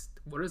breaks,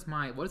 what is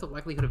the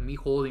likelihood of me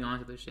holding on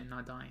to this shit and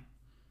not dying?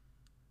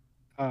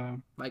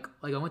 Like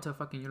I went to a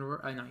fucking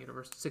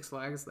Six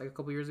Flags like a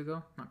couple years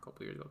ago, not a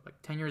couple years ago,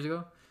 like 10 years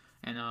ago,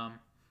 and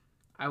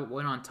I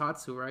went on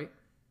Tatsu, right?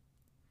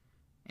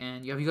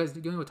 And you guys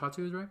do you know what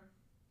Tatsu is, right?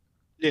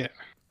 Yeah.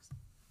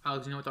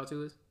 Alex, you know what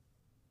Tatsu is?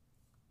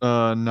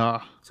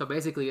 Nah. So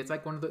basically, it's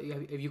like one of the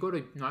if you go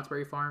to Knott's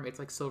Berry Farm, it's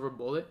like Silver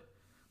Bullet,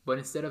 but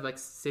instead of like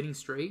sitting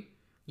straight,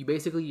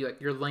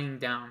 you're laying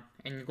down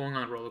and you're going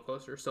on a roller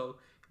coaster. So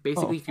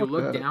basically, if you fuck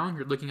look that. down,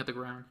 you're looking at the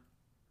ground.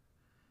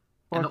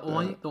 And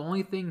Fuck the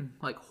only thing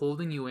like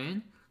holding you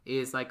in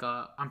is like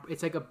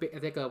it's like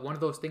one of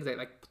those things that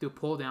like to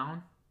pull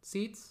down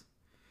seats,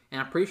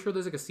 and I'm pretty sure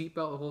there's like a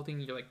seatbelt holding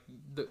you like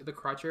the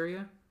crotch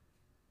area.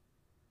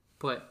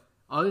 But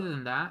other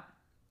than that,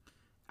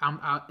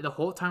 the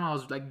whole time I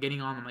was like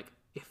getting on, I'm like,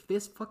 if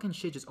this fucking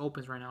shit just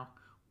opens right now,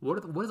 what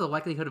is the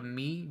likelihood of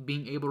me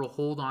being able to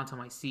hold on to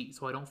my seat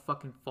so I don't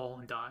fucking fall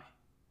and die?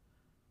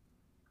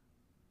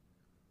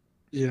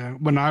 Yeah,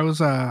 when I was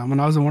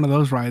in one of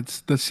those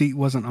rides, the seat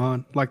wasn't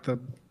on, like the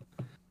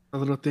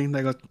little thing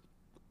that goes.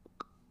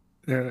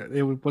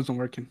 It wasn't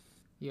working.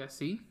 Yeah,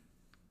 see,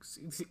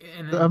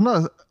 and I'm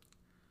not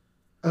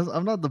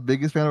the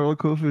biggest fan of roller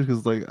coasters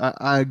because like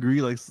I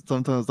agree like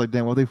sometimes like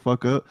damn what they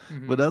fuck up,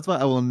 Mhm. but that's why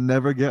I will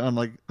never get on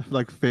like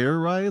like fair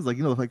rides, like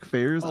like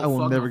fairs. I will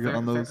fuck never no, get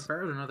on those.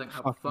 Fairs are nothing.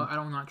 Fuck no. I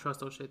don't not trust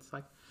those shits.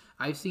 Like,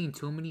 I've seen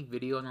too many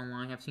videos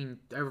online.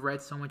 I've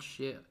read so much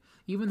shit.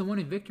 Even the one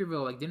in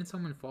Victorville, like, didn't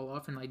someone fall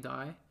off and like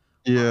die?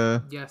 Yeah.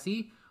 Yeah.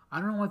 See, I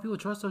don't know why people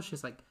trust those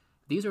shits. Like,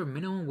 these are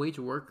minimum wage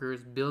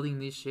workers building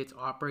these shits,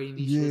 operating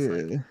these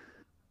shits. Yeah.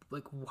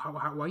 Like, why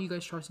are you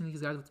guys trusting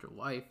these guys with your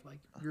life? Like,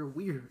 you're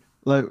weird.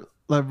 Like,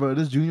 bro,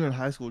 this junior in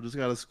high school just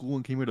got out of school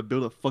and came here to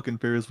build a fucking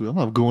Ferris wheel. I'm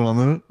not going on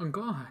that. Oh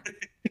God.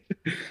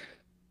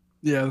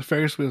 Yeah, the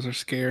Ferris wheels are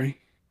scary.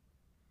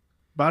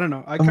 But I don't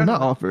know. I mean,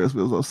 not all Ferris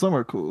wheels though. Some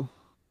are cool.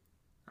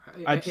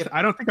 I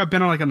don't think I've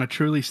been on a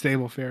truly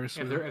stable Ferris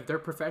If wheel. they're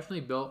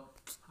professionally built,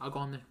 I'll go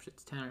on them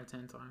shits 10 out of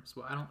 10 times.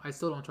 But I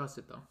still don't trust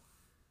it though.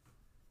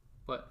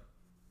 But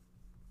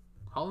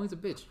Halloween's a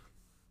bitch.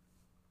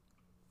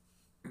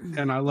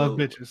 And I love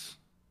bitches.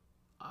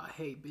 I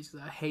hate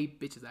bitches. I hate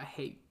bitches. I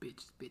hate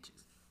bitches.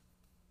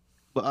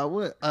 But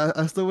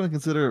I still wouldn't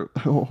consider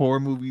horror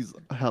movies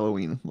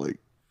Halloween. Like,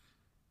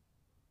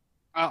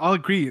 I'll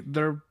agree.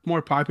 They're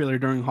more popular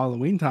during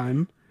Halloween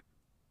time,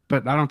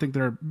 but I don't think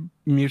they're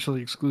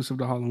mutually exclusive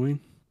to Halloween.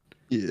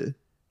 yeah.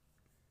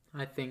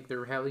 I think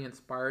they're heavily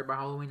inspired by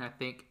Halloween. I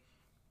think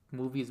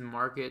movies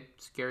market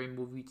scary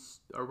movies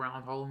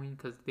around Halloween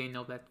because they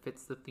know that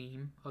fits the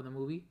theme of the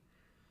movie.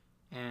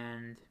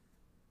 And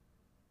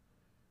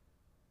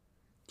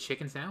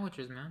chicken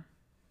sandwiches, man.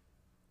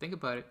 Think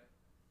about it.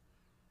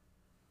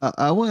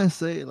 I wouldn't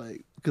say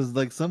like because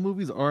like some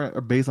movies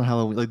are based on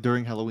Halloween, like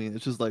during Halloween.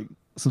 It's just like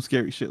some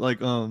scary shit, like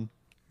Like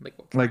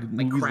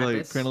movies like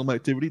Krampus. Paranormal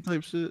Activity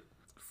type shit.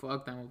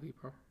 Fuck that movie,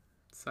 bro.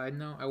 Side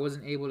note, I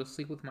wasn't able to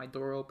sleep with my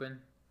door open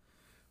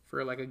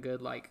for like a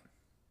good I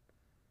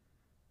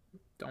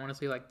want to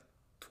say like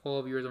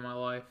 12 years of my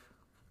life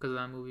because of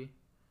that movie.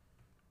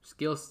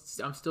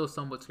 I'm still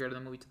somewhat scared of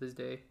that movie to this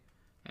day.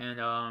 And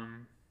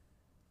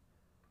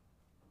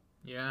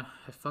yeah,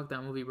 I fucked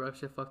that movie, bro.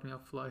 Shit fucked me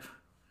up for life.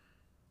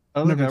 I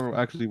don't think I Never- ever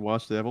actually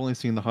watched it. I've only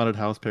seen the haunted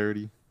house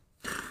parody.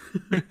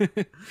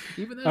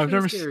 Even that I've shit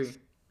never is scary.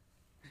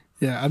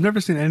 Yeah, I've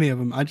never seen any of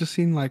them. I just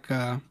seen like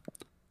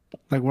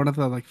one of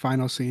the like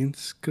final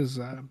scenes because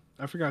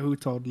I forgot who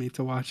told me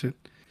to watch it,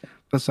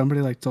 but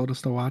somebody like told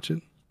us to watch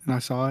it, and I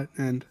saw it,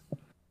 and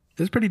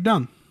it's pretty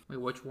dumb. Wait,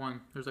 which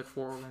one? There's like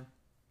 4 of them.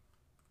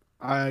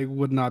 I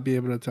would not be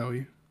able to tell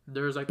you.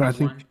 There's like But I the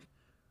think- one.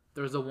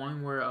 There's the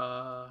one where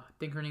I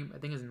think her name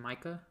is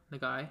Micah, the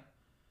guy.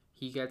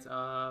 He gets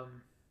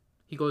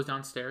he goes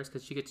downstairs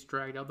because she gets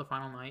dragged out the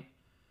final night,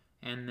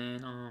 and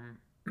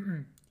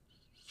then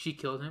she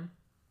kills him,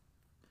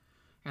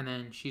 and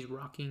then she's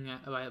rocking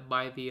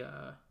by the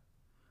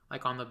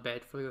like on the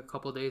bed for like a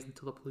couple days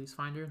until the police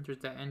find her. There's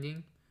that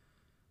ending,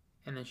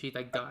 and then she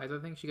like dies. I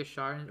think she gets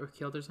shot or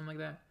killed or something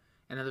like that.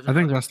 And then there's I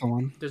think another, that's the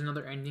one. there's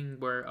another ending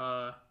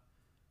where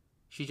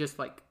she just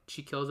like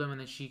she kills him and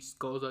then she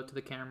goes up to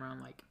the camera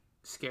and like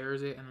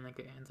scares it and then like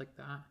it ends like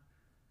that.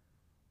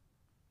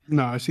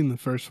 No, I seen the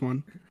first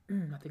one.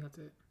 I think that's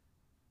it.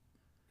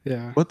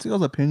 Yeah, What's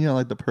y'all's opinion on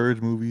like the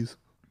Purge movies?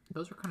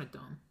 Those are kind of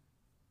dumb.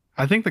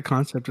 I think the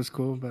concept is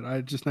cool, but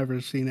I just never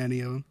seen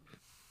any of them.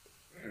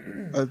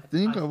 I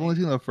think I've only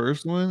seen the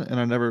first one, and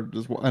I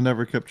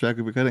never kept track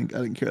of it. I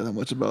didn't care that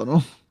much about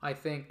them. I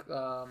think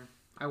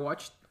I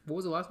watched, what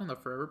was the last one? The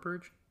Forever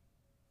Purge?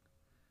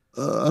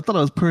 I thought it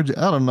was Purge.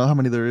 I don't know how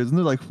many there is. Isn't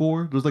there like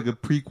 4? There's like a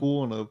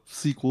prequel and a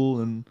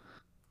sequel, and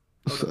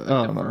Oh, I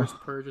don't the know. first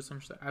Purge or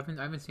some shit. I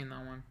haven't seen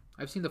that one.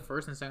 I've seen the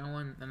first and second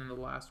one, and then the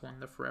last one,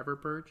 the Forever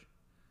Purge.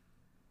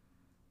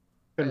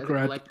 I think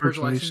like Purge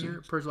election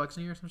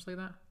year or something like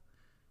that.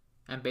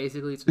 And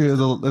basically, it's Yeah, there's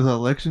an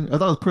election. I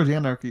thought it was Purge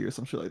Anarchy or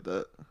some shit like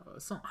that. I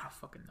don't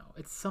fucking know.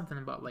 It's something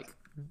about like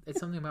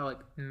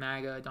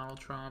MAGA, Donald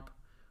Trump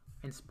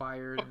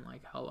inspired, and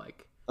like how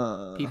like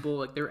people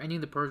like they're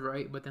ending the purge,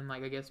 right? But then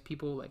like I guess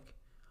people like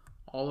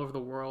all over the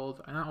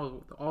world, not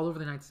all over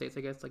the United States,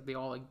 I guess like they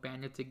all like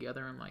banded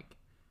together and like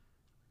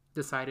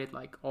decided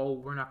like, oh,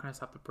 we're not gonna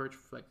stop the purge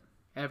for, like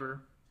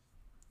ever,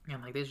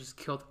 and like they just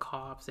killed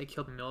cops, they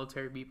killed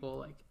military people,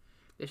 like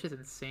this shit's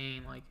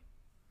insane. Like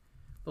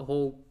the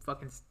whole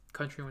fucking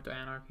country went to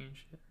anarchy and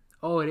shit.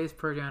 Oh, it is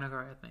Purge Anarchy,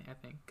 I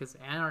think, because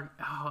anarchy.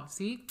 Oh,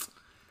 see,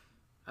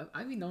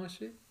 I be knowing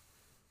shit.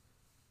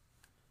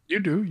 You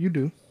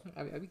do.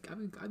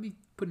 I be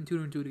putting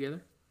 2 and 2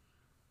 together.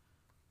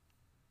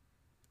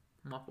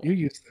 My fault. You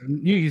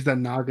use that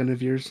noggin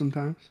of yours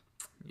sometimes.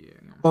 Yeah.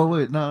 You know Oh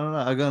wait, no.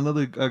 I got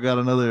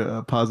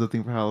another positive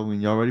thing for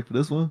Halloween. Y'all ready for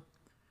this one?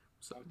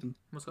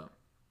 what's up?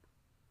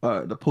 All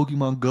right, the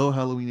Pokemon Go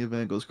Halloween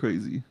event goes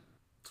crazy.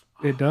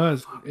 It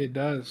does. It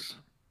does.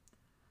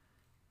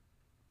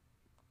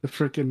 The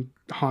freaking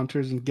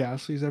haunters and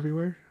ghastlies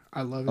everywhere.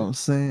 I love it. I'm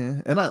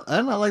saying, and I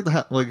like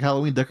the like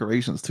Halloween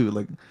decorations too.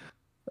 Like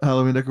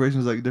Halloween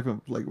decorations, like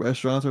different like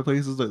restaurants or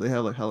places, like they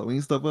have like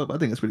Halloween stuff up. I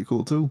think it's pretty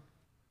cool too.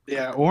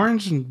 Yeah,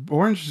 orange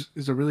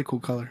is a really cool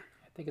color.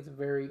 I think it's a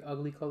very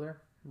ugly color,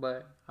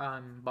 but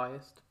I'm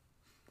biased.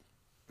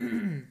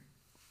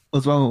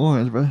 What's wrong with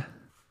orange, bro?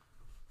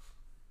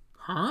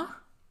 Huh?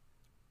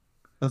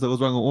 That's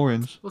what's wrong with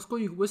orange. What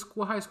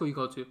high school you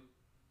go to?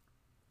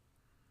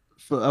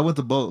 So I went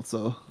to both,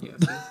 so. Yeah,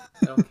 see, that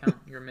don't count.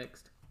 You're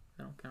mixed.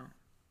 That don't count.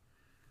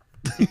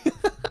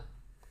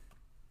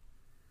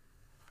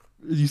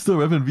 You still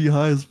repping V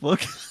high as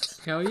fuck?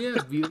 Hell yeah.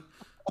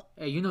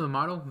 Hey, you know the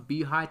motto?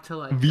 Be high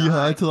till I V die.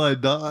 high till I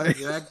die.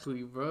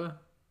 Exactly, bro.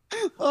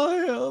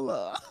 Oh hell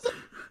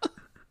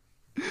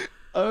no.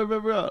 I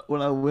remember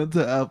when I went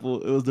to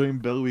Apple, it was during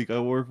Bell Week. I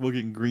wore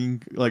fucking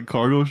green like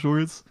cargo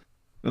shorts,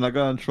 and I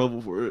got in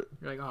trouble for it.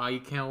 You're like, oh, you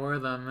can't wear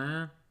them,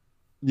 man.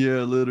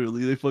 Yeah,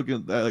 literally, they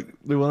fucking like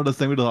they wanted to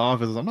send me to the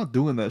office. I'm not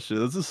doing that shit.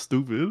 That's just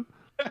stupid.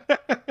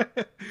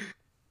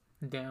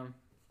 Damn.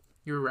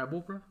 You're a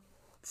rebel, bro?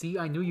 See,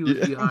 I knew you was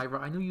Yeah. V high, bro.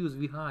 I knew you was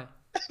V high.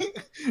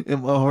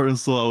 In my heart and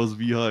soul, I was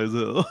V high as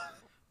hell.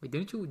 Wait,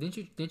 didn't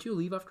you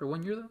leave after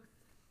 1 year though?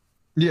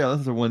 Yeah,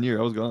 that's for 1 year.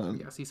 I was gone.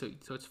 Yeah, see, so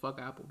it's fuck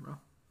Apple, bro.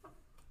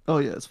 Oh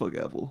yeah, it's fuck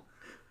Apple.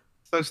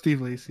 So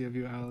Steve Lacy of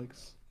you,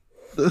 Alex.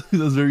 That's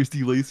very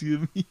Steve Lacy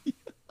of me.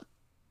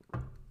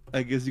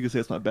 I guess you could say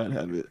it's my bad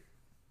habit.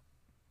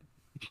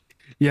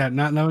 Yeah,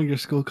 not knowing your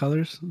school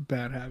colors,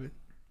 bad habit.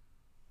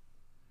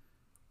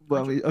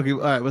 But I mean, okay, all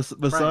right.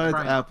 Besides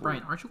Apple,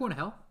 Bryan, aren't you going to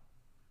hell?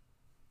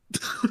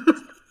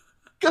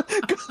 God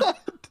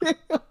damn,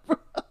 bro.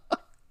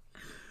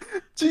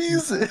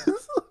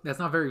 Jesus. That's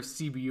not very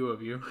CBU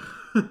of you.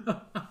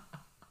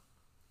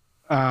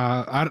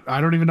 I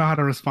don't even know how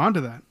to respond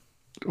to that.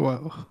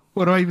 Well,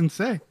 what do I even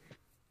say?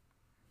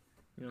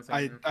 You know what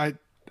I'm saying?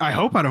 I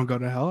hope I don't go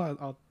to hell.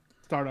 I'll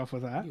start off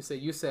with that.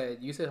 You said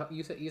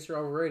Easter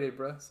overrated,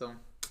 bro. So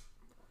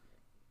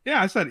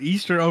Yeah, I said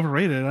Easter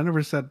overrated. I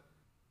never said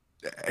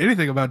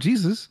anything about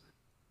Jesus.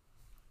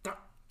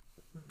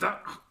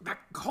 that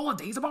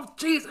holiday's about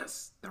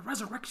Jesus, the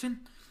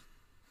resurrection.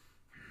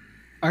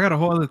 I got a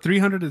whole other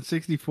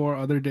 364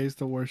 other days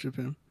to worship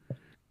him.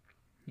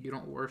 You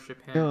don't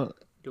worship him. Yeah.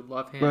 You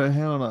love him. Bro,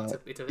 hell no.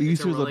 It's a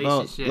Easter's about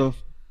relationship.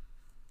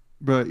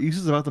 bro.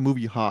 Easter's about the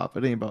movie Hop.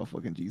 It ain't about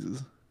fucking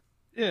Jesus.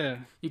 Yeah.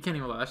 You can't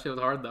even lie. That shit was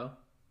hard though.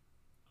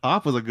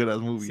 Hop was a good ass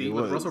movie. See, it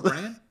with was. Russell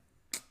Brand.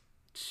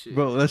 Shit.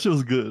 Bro, that shit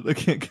was good. I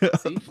can't get.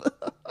 See, that's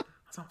what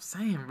I'm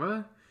saying,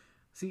 bro.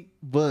 See,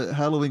 But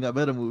Halloween got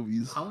better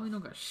movies. Halloween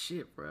don't got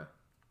shit, bro.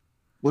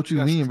 What you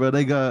That's- mean, bro?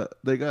 They got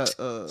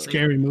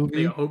Scary They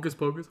movie. got Hocus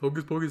Pocus,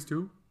 Hocus Pocus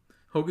 2,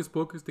 Hocus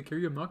Pocus, The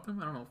Cure of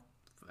Nocturne. I don't know.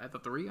 At the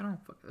 3, I don't know.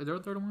 Is there a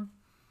third one?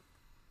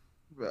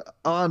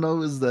 all I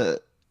know is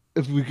that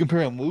if we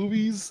compare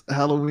movies,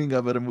 Halloween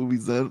got better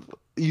movies than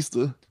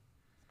Easter.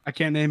 I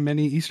can't name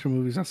many Easter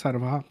movies outside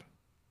of Hop.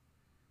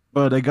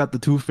 But they got the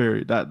Tooth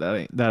Fairy. That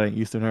ain't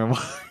Easter. Never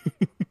mind.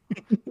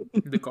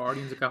 The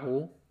Guardians of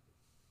Cahul.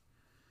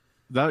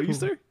 That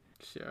Easter?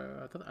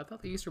 Sure, I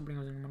thought the Easter Bunny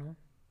was in one of them.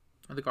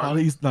 Or the Oh,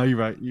 Guardians. no, you're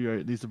right. You're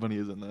right. Easter Bunny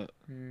is in that.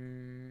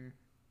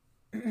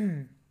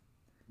 Mm,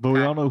 But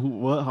we all know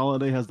what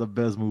holiday has the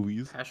best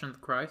movies. Passion of the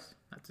Christ.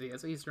 That's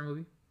an Easter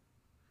movie.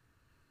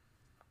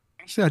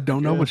 Actually, I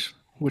don't know Yeah.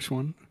 which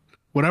one.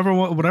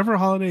 Whatever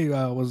holiday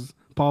was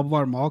Paul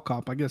Blart Mall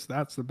Cop. I guess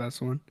that's the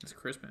best one. It's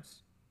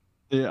Christmas.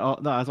 Yeah, no,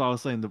 that's what I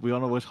was saying. That we all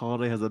know which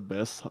holiday has the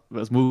best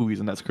movies,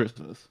 and that's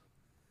Christmas.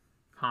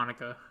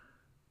 Hanukkah.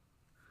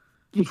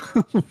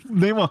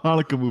 Name a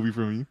Hanukkah movie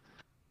for me.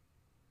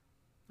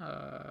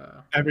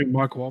 Every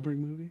Mark Wahlberg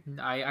movie.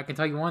 I can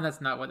tell you one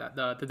that's not what that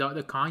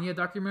the Kanye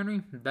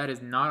documentary. That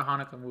is not a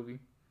Hanukkah movie.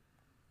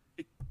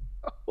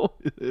 Oh,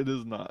 it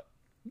is not.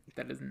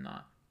 That is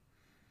not.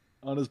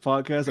 On this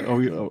podcast,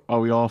 are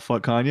we all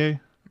fuck Kanye?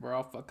 We're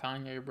all fuck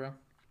Kanye, bro.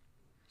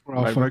 We're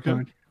all Right, fuck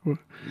Marco? Kanye.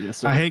 Yes,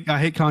 sir. I hate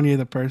Kanye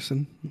the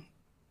person.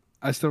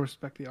 I still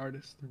respect the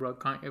artist. Bro,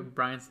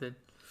 Brian said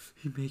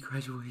he made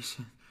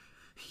graduation.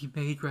 He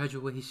made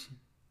graduation.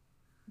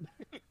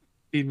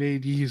 He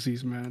made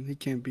Yeezys, man. He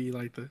can't be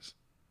like this.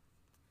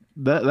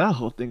 That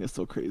whole thing is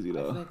so crazy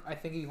though. I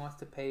think he wants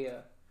to pay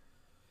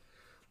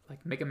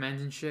like make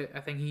amends and shit. I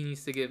think he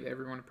needs to give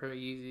everyone a pair of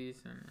Yeezys,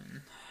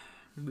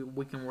 and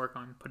we can work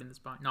on putting this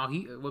behind. No,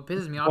 what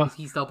pisses me off is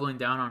he's doubling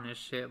down on this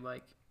shit.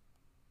 Like,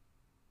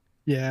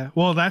 Yeah.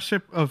 Well, that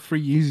ship of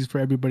free Yeezys for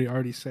everybody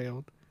already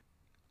sailed.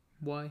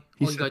 why?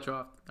 He He said- got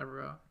dropped. I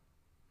forgot.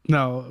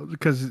 No,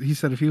 because he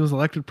said if he was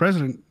elected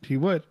president, he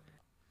would,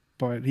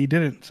 but he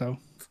didn't. So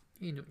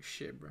He ain't doing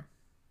shit, bro.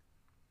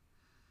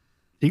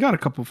 he got a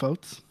couple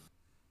votes.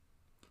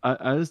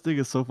 I just think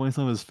it's so funny.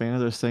 Some of his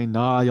fans are saying,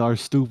 "Nah, y'all are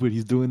stupid.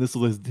 He's doing this so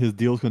his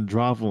deals can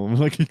drop him."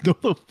 Like, no,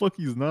 the fuck,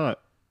 he's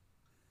not.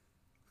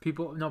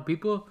 People.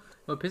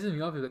 What pisses me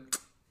off is like,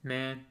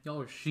 man,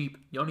 y'all are sheep.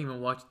 Y'all don't even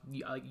watch.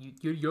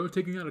 You're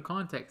taking it out of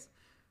context.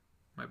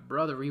 My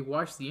brother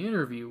rewatched the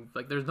interview.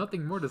 Like, there's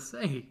nothing more to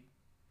say.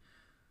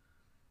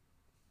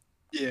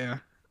 Yeah,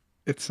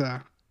 it's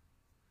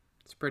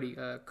It's pretty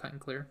cut and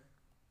clear.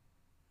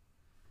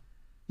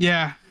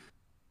 yeah.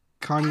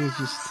 Kanye is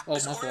just Oh, my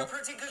fault.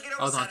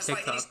 I was on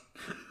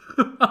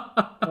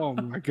TikTok. oh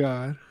my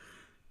god.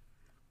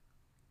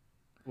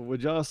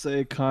 Would y'all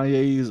say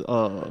Kanye's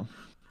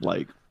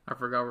like I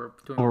forgot we're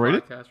doing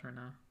Overrated? a podcast right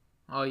now.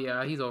 Oh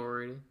yeah, he's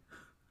overrated.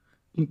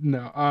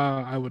 No,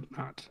 I would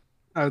not.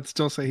 I would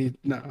still say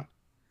no.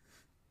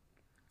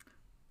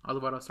 I was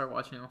about to start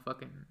watching a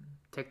fucking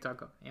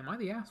TikTok of, am I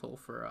the asshole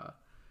for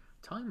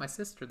telling my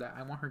sister that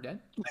I want her dead?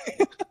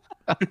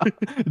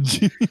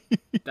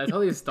 That's how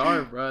they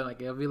start, bro.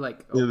 Like it'll be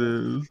like, It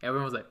is.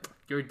 everyone was like,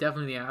 "You're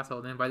definitely the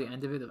asshole." Then by the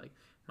end of it, they're like,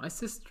 "My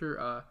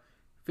sister,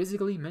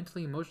 physically,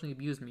 mentally, emotionally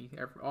abused me,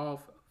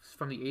 all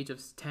from the age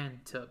of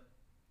 10 to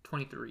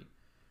 23.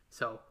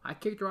 So I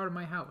kicked her out of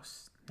my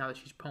house. Now that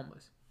she's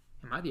homeless,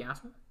 am I the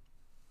asshole?"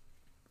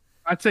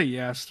 I'd say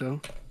yeah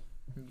still.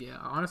 Yeah,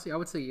 honestly, I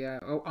would say yeah.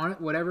 Oh,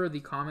 whatever the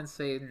comments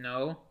say,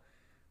 no.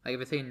 Like if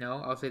they say no,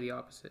 I'll say the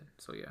opposite.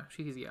 So yeah,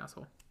 she's the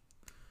asshole.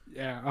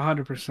 Yeah,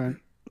 100%.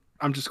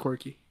 I'm just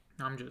quirky.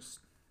 I'm just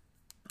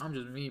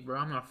me, bro.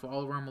 I'm not a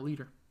follower. I'm a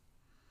leader.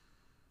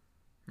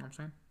 You know what I'm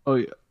saying? Oh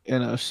yeah,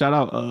 and shout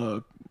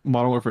out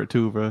Modern Warfare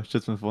 2, bro.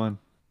 Shit's been fun.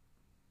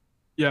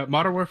 Yeah,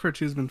 Modern Warfare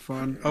 2 has been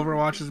fun.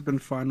 Overwatch has been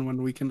fun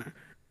when we can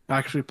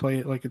actually play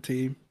it like a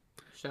team.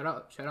 Shout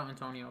out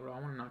Antonio, bro. I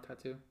want to know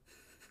tattoo.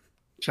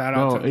 Shout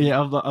out Oh to yeah,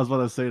 I was about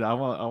to say that. I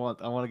want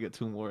to get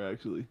 2 more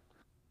actually.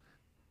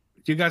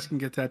 you guys can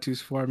get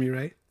tattoos for me,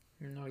 right?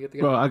 No, you have to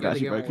Bro, I you have got to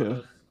you get right one with here.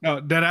 us. No,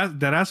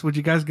 deadass, would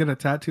you guys get a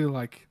tattoo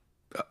like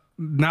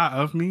not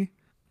of me,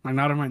 like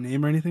not of my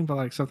name or anything, but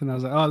like something I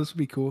was like, oh, this would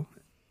be cool.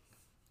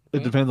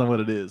 It depends on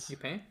what it is. You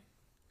paying?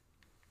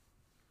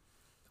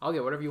 I'll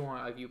get whatever you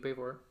want if you pay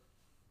for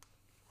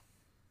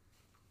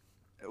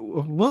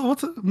Well,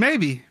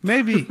 maybe.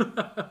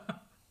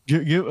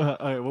 Give all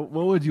right, what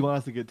would you want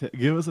us to get?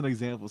 Give us an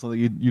example, something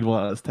you'd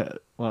want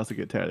us to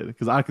get tatted,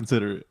 because I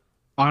consider it.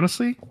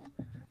 Honestly,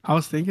 I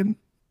was thinking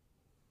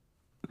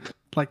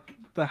like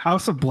the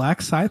House of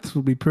Black Scythes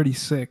would be pretty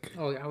sick. it.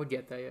 Oh, yeah, I would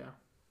get that.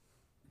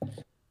 Yeah.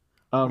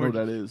 I don't know Or- what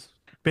that is.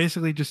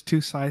 Basically, just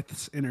 2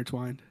 scythes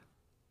intertwined.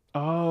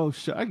 Oh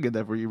shit, I can get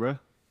that for you, bro.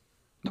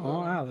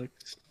 Oh,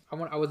 Alex. I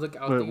was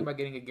thinking about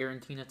getting a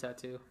Garantina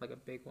tattoo, like a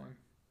big one,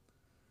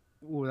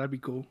 Ooh, that'd be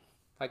cool.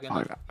 like in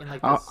Oh,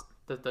 like I'll-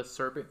 the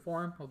serpent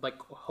form, with like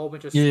a whole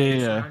bunch of Yeah,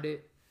 snakes yeah. around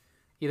it.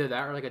 Either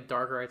that or like a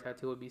darker eye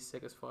tattoo would be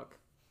sick as fuck.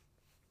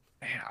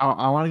 Man,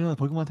 I want to get on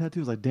the Pokemon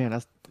tattoos. Like, damn,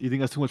 you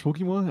think that's too much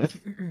Pokemon?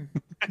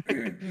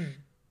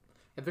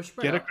 If they're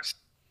spread out,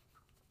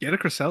 Get a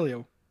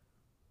Cresselia.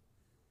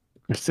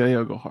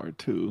 Cresselia go hard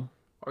too.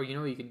 or you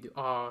know what you can do.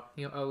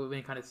 It would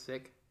be kind of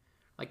sick.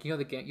 Like you have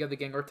the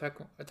Gengar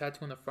tattoo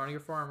on the front of your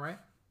forearm, right?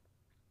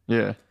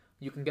 Yeah.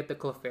 You can get the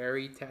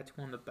Clefairy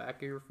tattoo on the back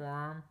of your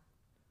forearm.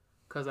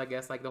 Cause I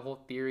guess like the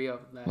whole theory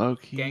of that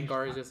Low-key.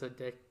 Gengar is just a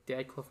dead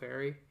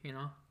Clefairy, you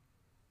know?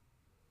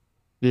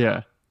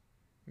 Yeah.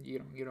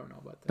 You don't know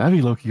about that. That'd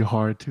be low-key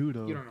hard too,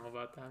 though. You don't know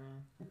about that,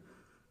 man.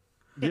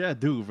 Yeah, I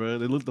do, bro.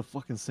 They look the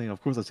fucking same.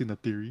 Of course, I've seen the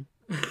theory.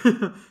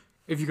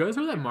 If you guys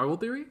heard that Marvel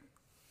theory?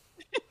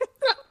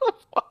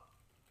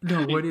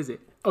 No, what is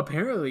it?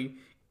 Apparently,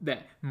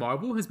 that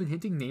Marvel has been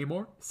hinting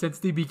Namor since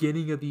the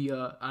beginning of the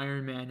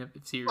Iron Man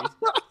series.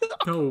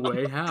 No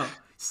way, how?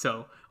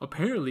 So,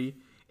 apparently,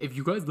 if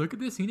you guys look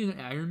at this scene in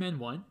Iron Man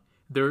 1,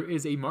 there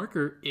is a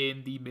marker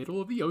in the middle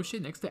of the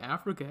ocean next to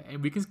Africa,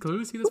 and we can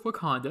clearly see this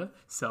Wakanda.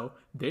 So,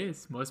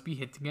 this must be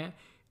hinting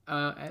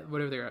at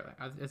whatever they're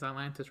at. It's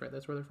Atlantis, right?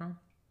 That's where they're from?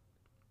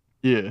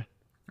 Yeah.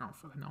 I don't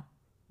fucking know.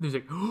 He's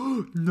like,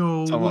 oh,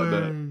 no Something way.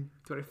 like that.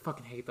 Dude, I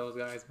fucking hate those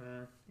guys,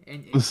 man.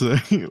 And Listen.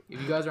 if you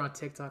guys are on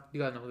TikTok, you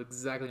guys know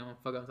exactly what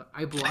the fuck I'm talking.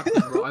 I blocked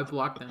them, bro. I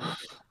blocked them.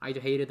 I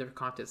hated their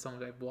content so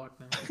much. I blocked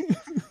them.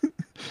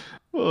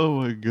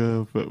 Oh my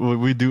god! But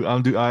we do.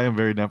 I am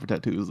very down for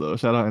tattoos, though.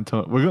 Shout out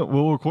Antonio.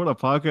 We'll record a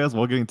podcast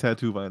while getting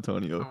tattooed by I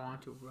Antonio.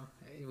 want to, bro.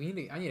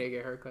 Hey, I need to get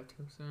a haircut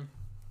too soon.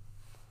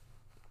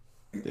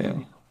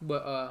 Damn.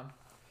 But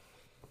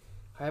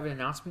I have an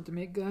announcement to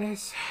make,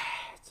 guys.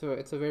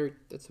 It's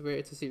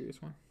a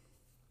serious one.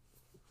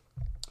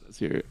 Let's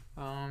hear it.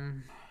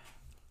 In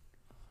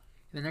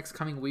the next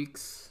coming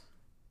weeks,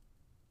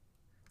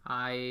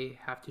 I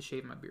have to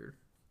shave my beard.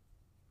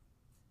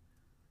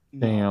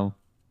 Damn.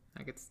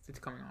 Like it's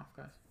coming off,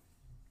 guys.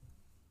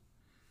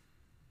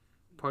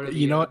 Part of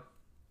You know what?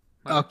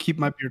 what? I'll keep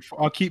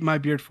my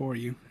beard for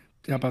you.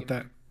 How about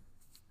that?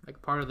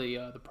 Like part of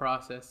the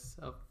process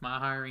of my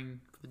hiring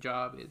for the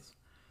job is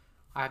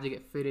I have to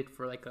get fitted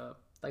for like a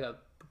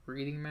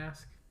breathing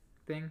mask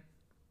thing.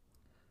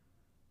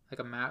 Like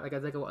a mask, like I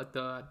think they're like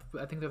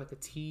the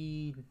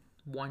T1,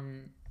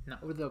 no,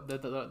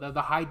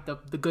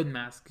 the good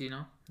masks, you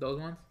know, those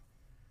ones.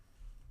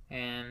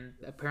 And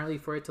apparently,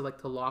 for it to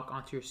lock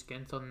onto your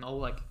skin, so no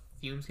like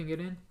fumes can get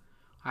in,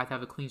 I have to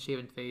have a clean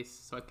shaven face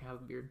so I can have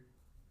a beard.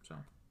 So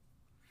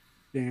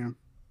Damn.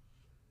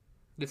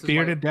 this is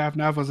Bearded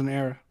Davnav was an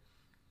era.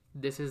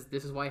 This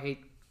is why I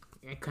hate,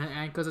 and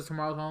because it's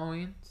tomorrow's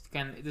Halloween.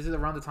 Again, this is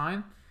around the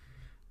time.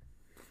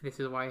 This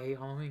is why I hate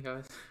Halloween,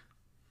 guys.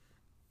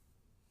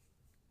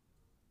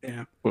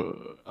 Yeah.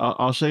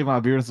 I'll shave my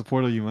beard in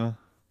support of you, man.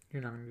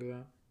 You're not gonna do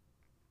that.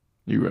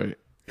 You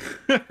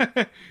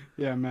right.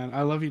 Yeah, man.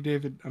 I love you,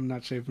 David. I'm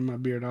not shaving my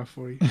beard off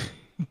for you.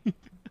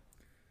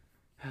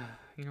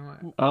 You know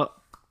what?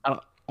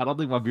 I don't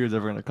think my beard's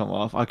ever gonna come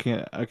off. I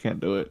can't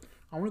do it.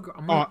 I want to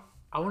grow.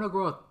 I want to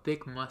grow a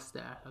thick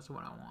mustache. That's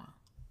what I want.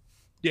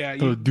 Yeah,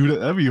 So you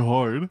dude, that'd be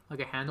hard. Like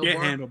a get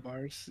handlebar.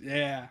 handlebars.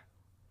 Yeah.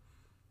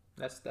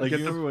 That's Like Get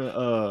you the-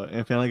 remember when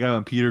in Family Guy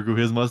when Peter grew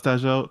his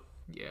mustache out?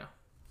 yeah.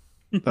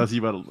 That's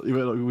you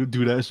better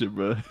do that shit,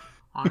 bro.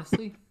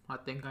 Honestly, I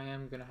think I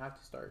am gonna have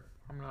to start.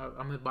 I'm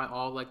gonna buy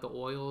all like the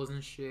oils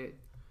and shit.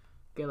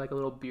 Get like a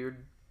little beard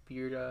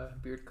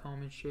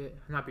comb and shit.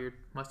 Not beard,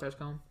 mustache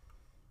comb.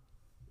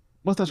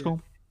 Mustache Yeah.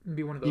 comb.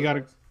 Be one of You those gotta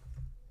guys.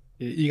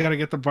 you gotta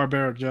get the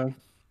Barbero Joe.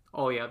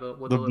 Oh yeah, the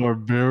with The the little.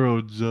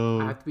 Barbero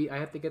Joe. I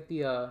have to get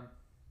the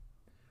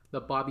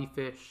Bobby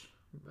Fish,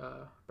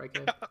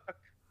 bracket.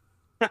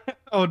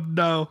 Oh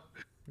no.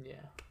 Yeah.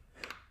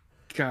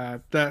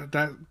 God,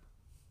 that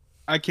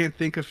I can't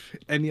think of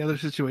any other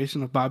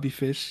situation of Bobby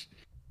Fish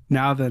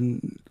now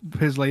than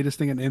his latest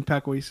thing in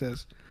Impact where he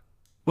says,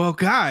 "Well,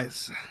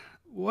 guys,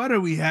 what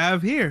do we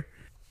have here?"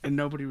 And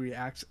nobody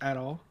reacts at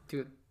all.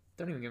 Dude,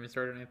 don't even get me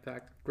started on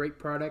Impact. Great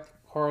product,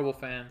 horrible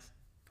fans.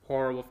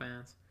 Horrible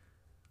fans.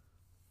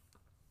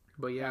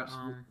 But yeah,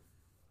 Absolutely.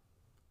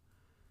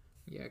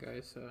 yeah,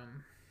 guys.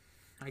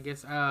 I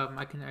guess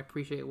I can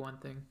appreciate one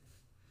thing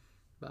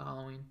about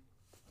Halloween.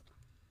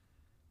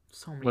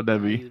 So many What'd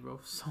that be? baddies, bro.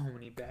 So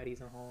many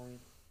baddies on Halloween.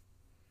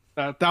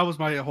 That was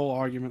my whole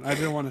argument. I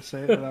didn't want to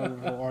say it, but that was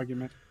my whole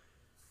argument.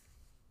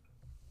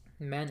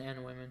 Men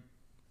and women.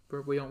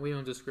 We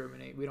don't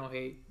discriminate. We don't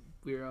hate.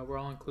 We're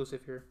all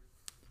inclusive here.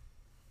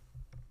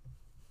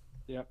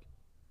 Yep.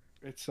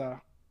 It's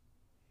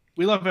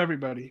we love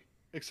everybody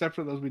except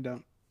for those we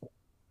don't.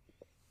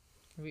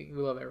 We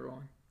love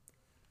everyone.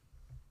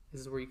 This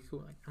is where you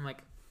cool. I'm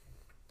like,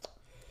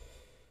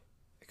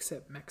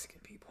 except Mexican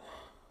people.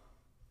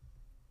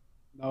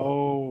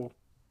 No.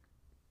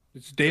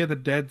 It's Day of the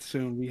Dead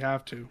soon. We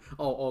have to.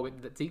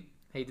 See,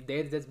 hey, the Day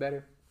of the Dead's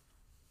better.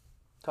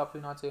 Top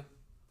 2, not 2.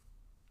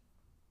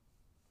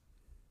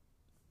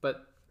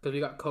 But because we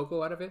got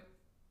Coco out of it.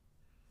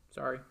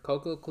 Sorry,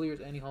 Coco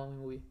clears any Halloween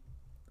movie.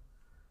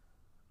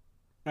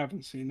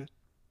 Haven't seen it.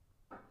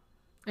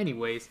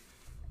 Anyways,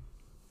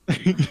 I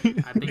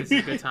think it's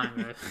a good time,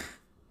 guys.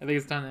 I think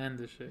it's time to end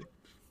this shit.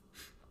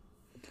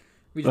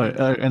 We just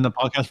And the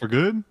podcast for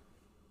good?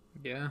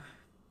 yeah.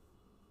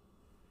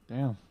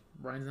 Damn.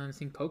 Ryan's not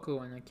seen Coco,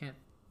 and I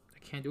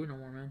can't do it no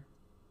more, man.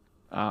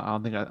 I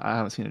don't think I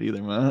haven't seen it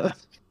either, man.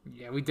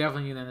 Yeah, we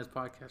definitely need to end this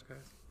podcast,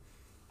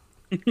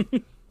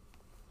 guys.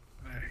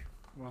 Alright,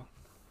 well,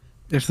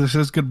 if this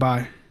is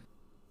goodbye,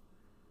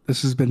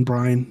 this has been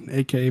Bryan,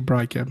 aka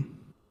Bryan,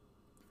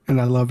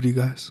 and I loved you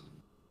guys.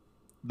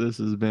 This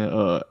has been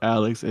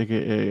Alex,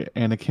 aka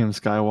Anakin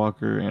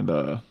Skywalker,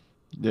 and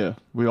yeah,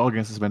 we all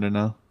getting suspended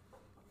now.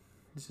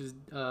 This is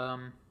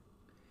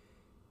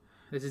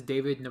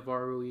David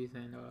Navarro,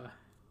 and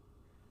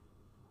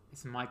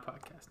it's my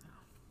podcast now.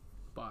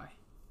 Bye.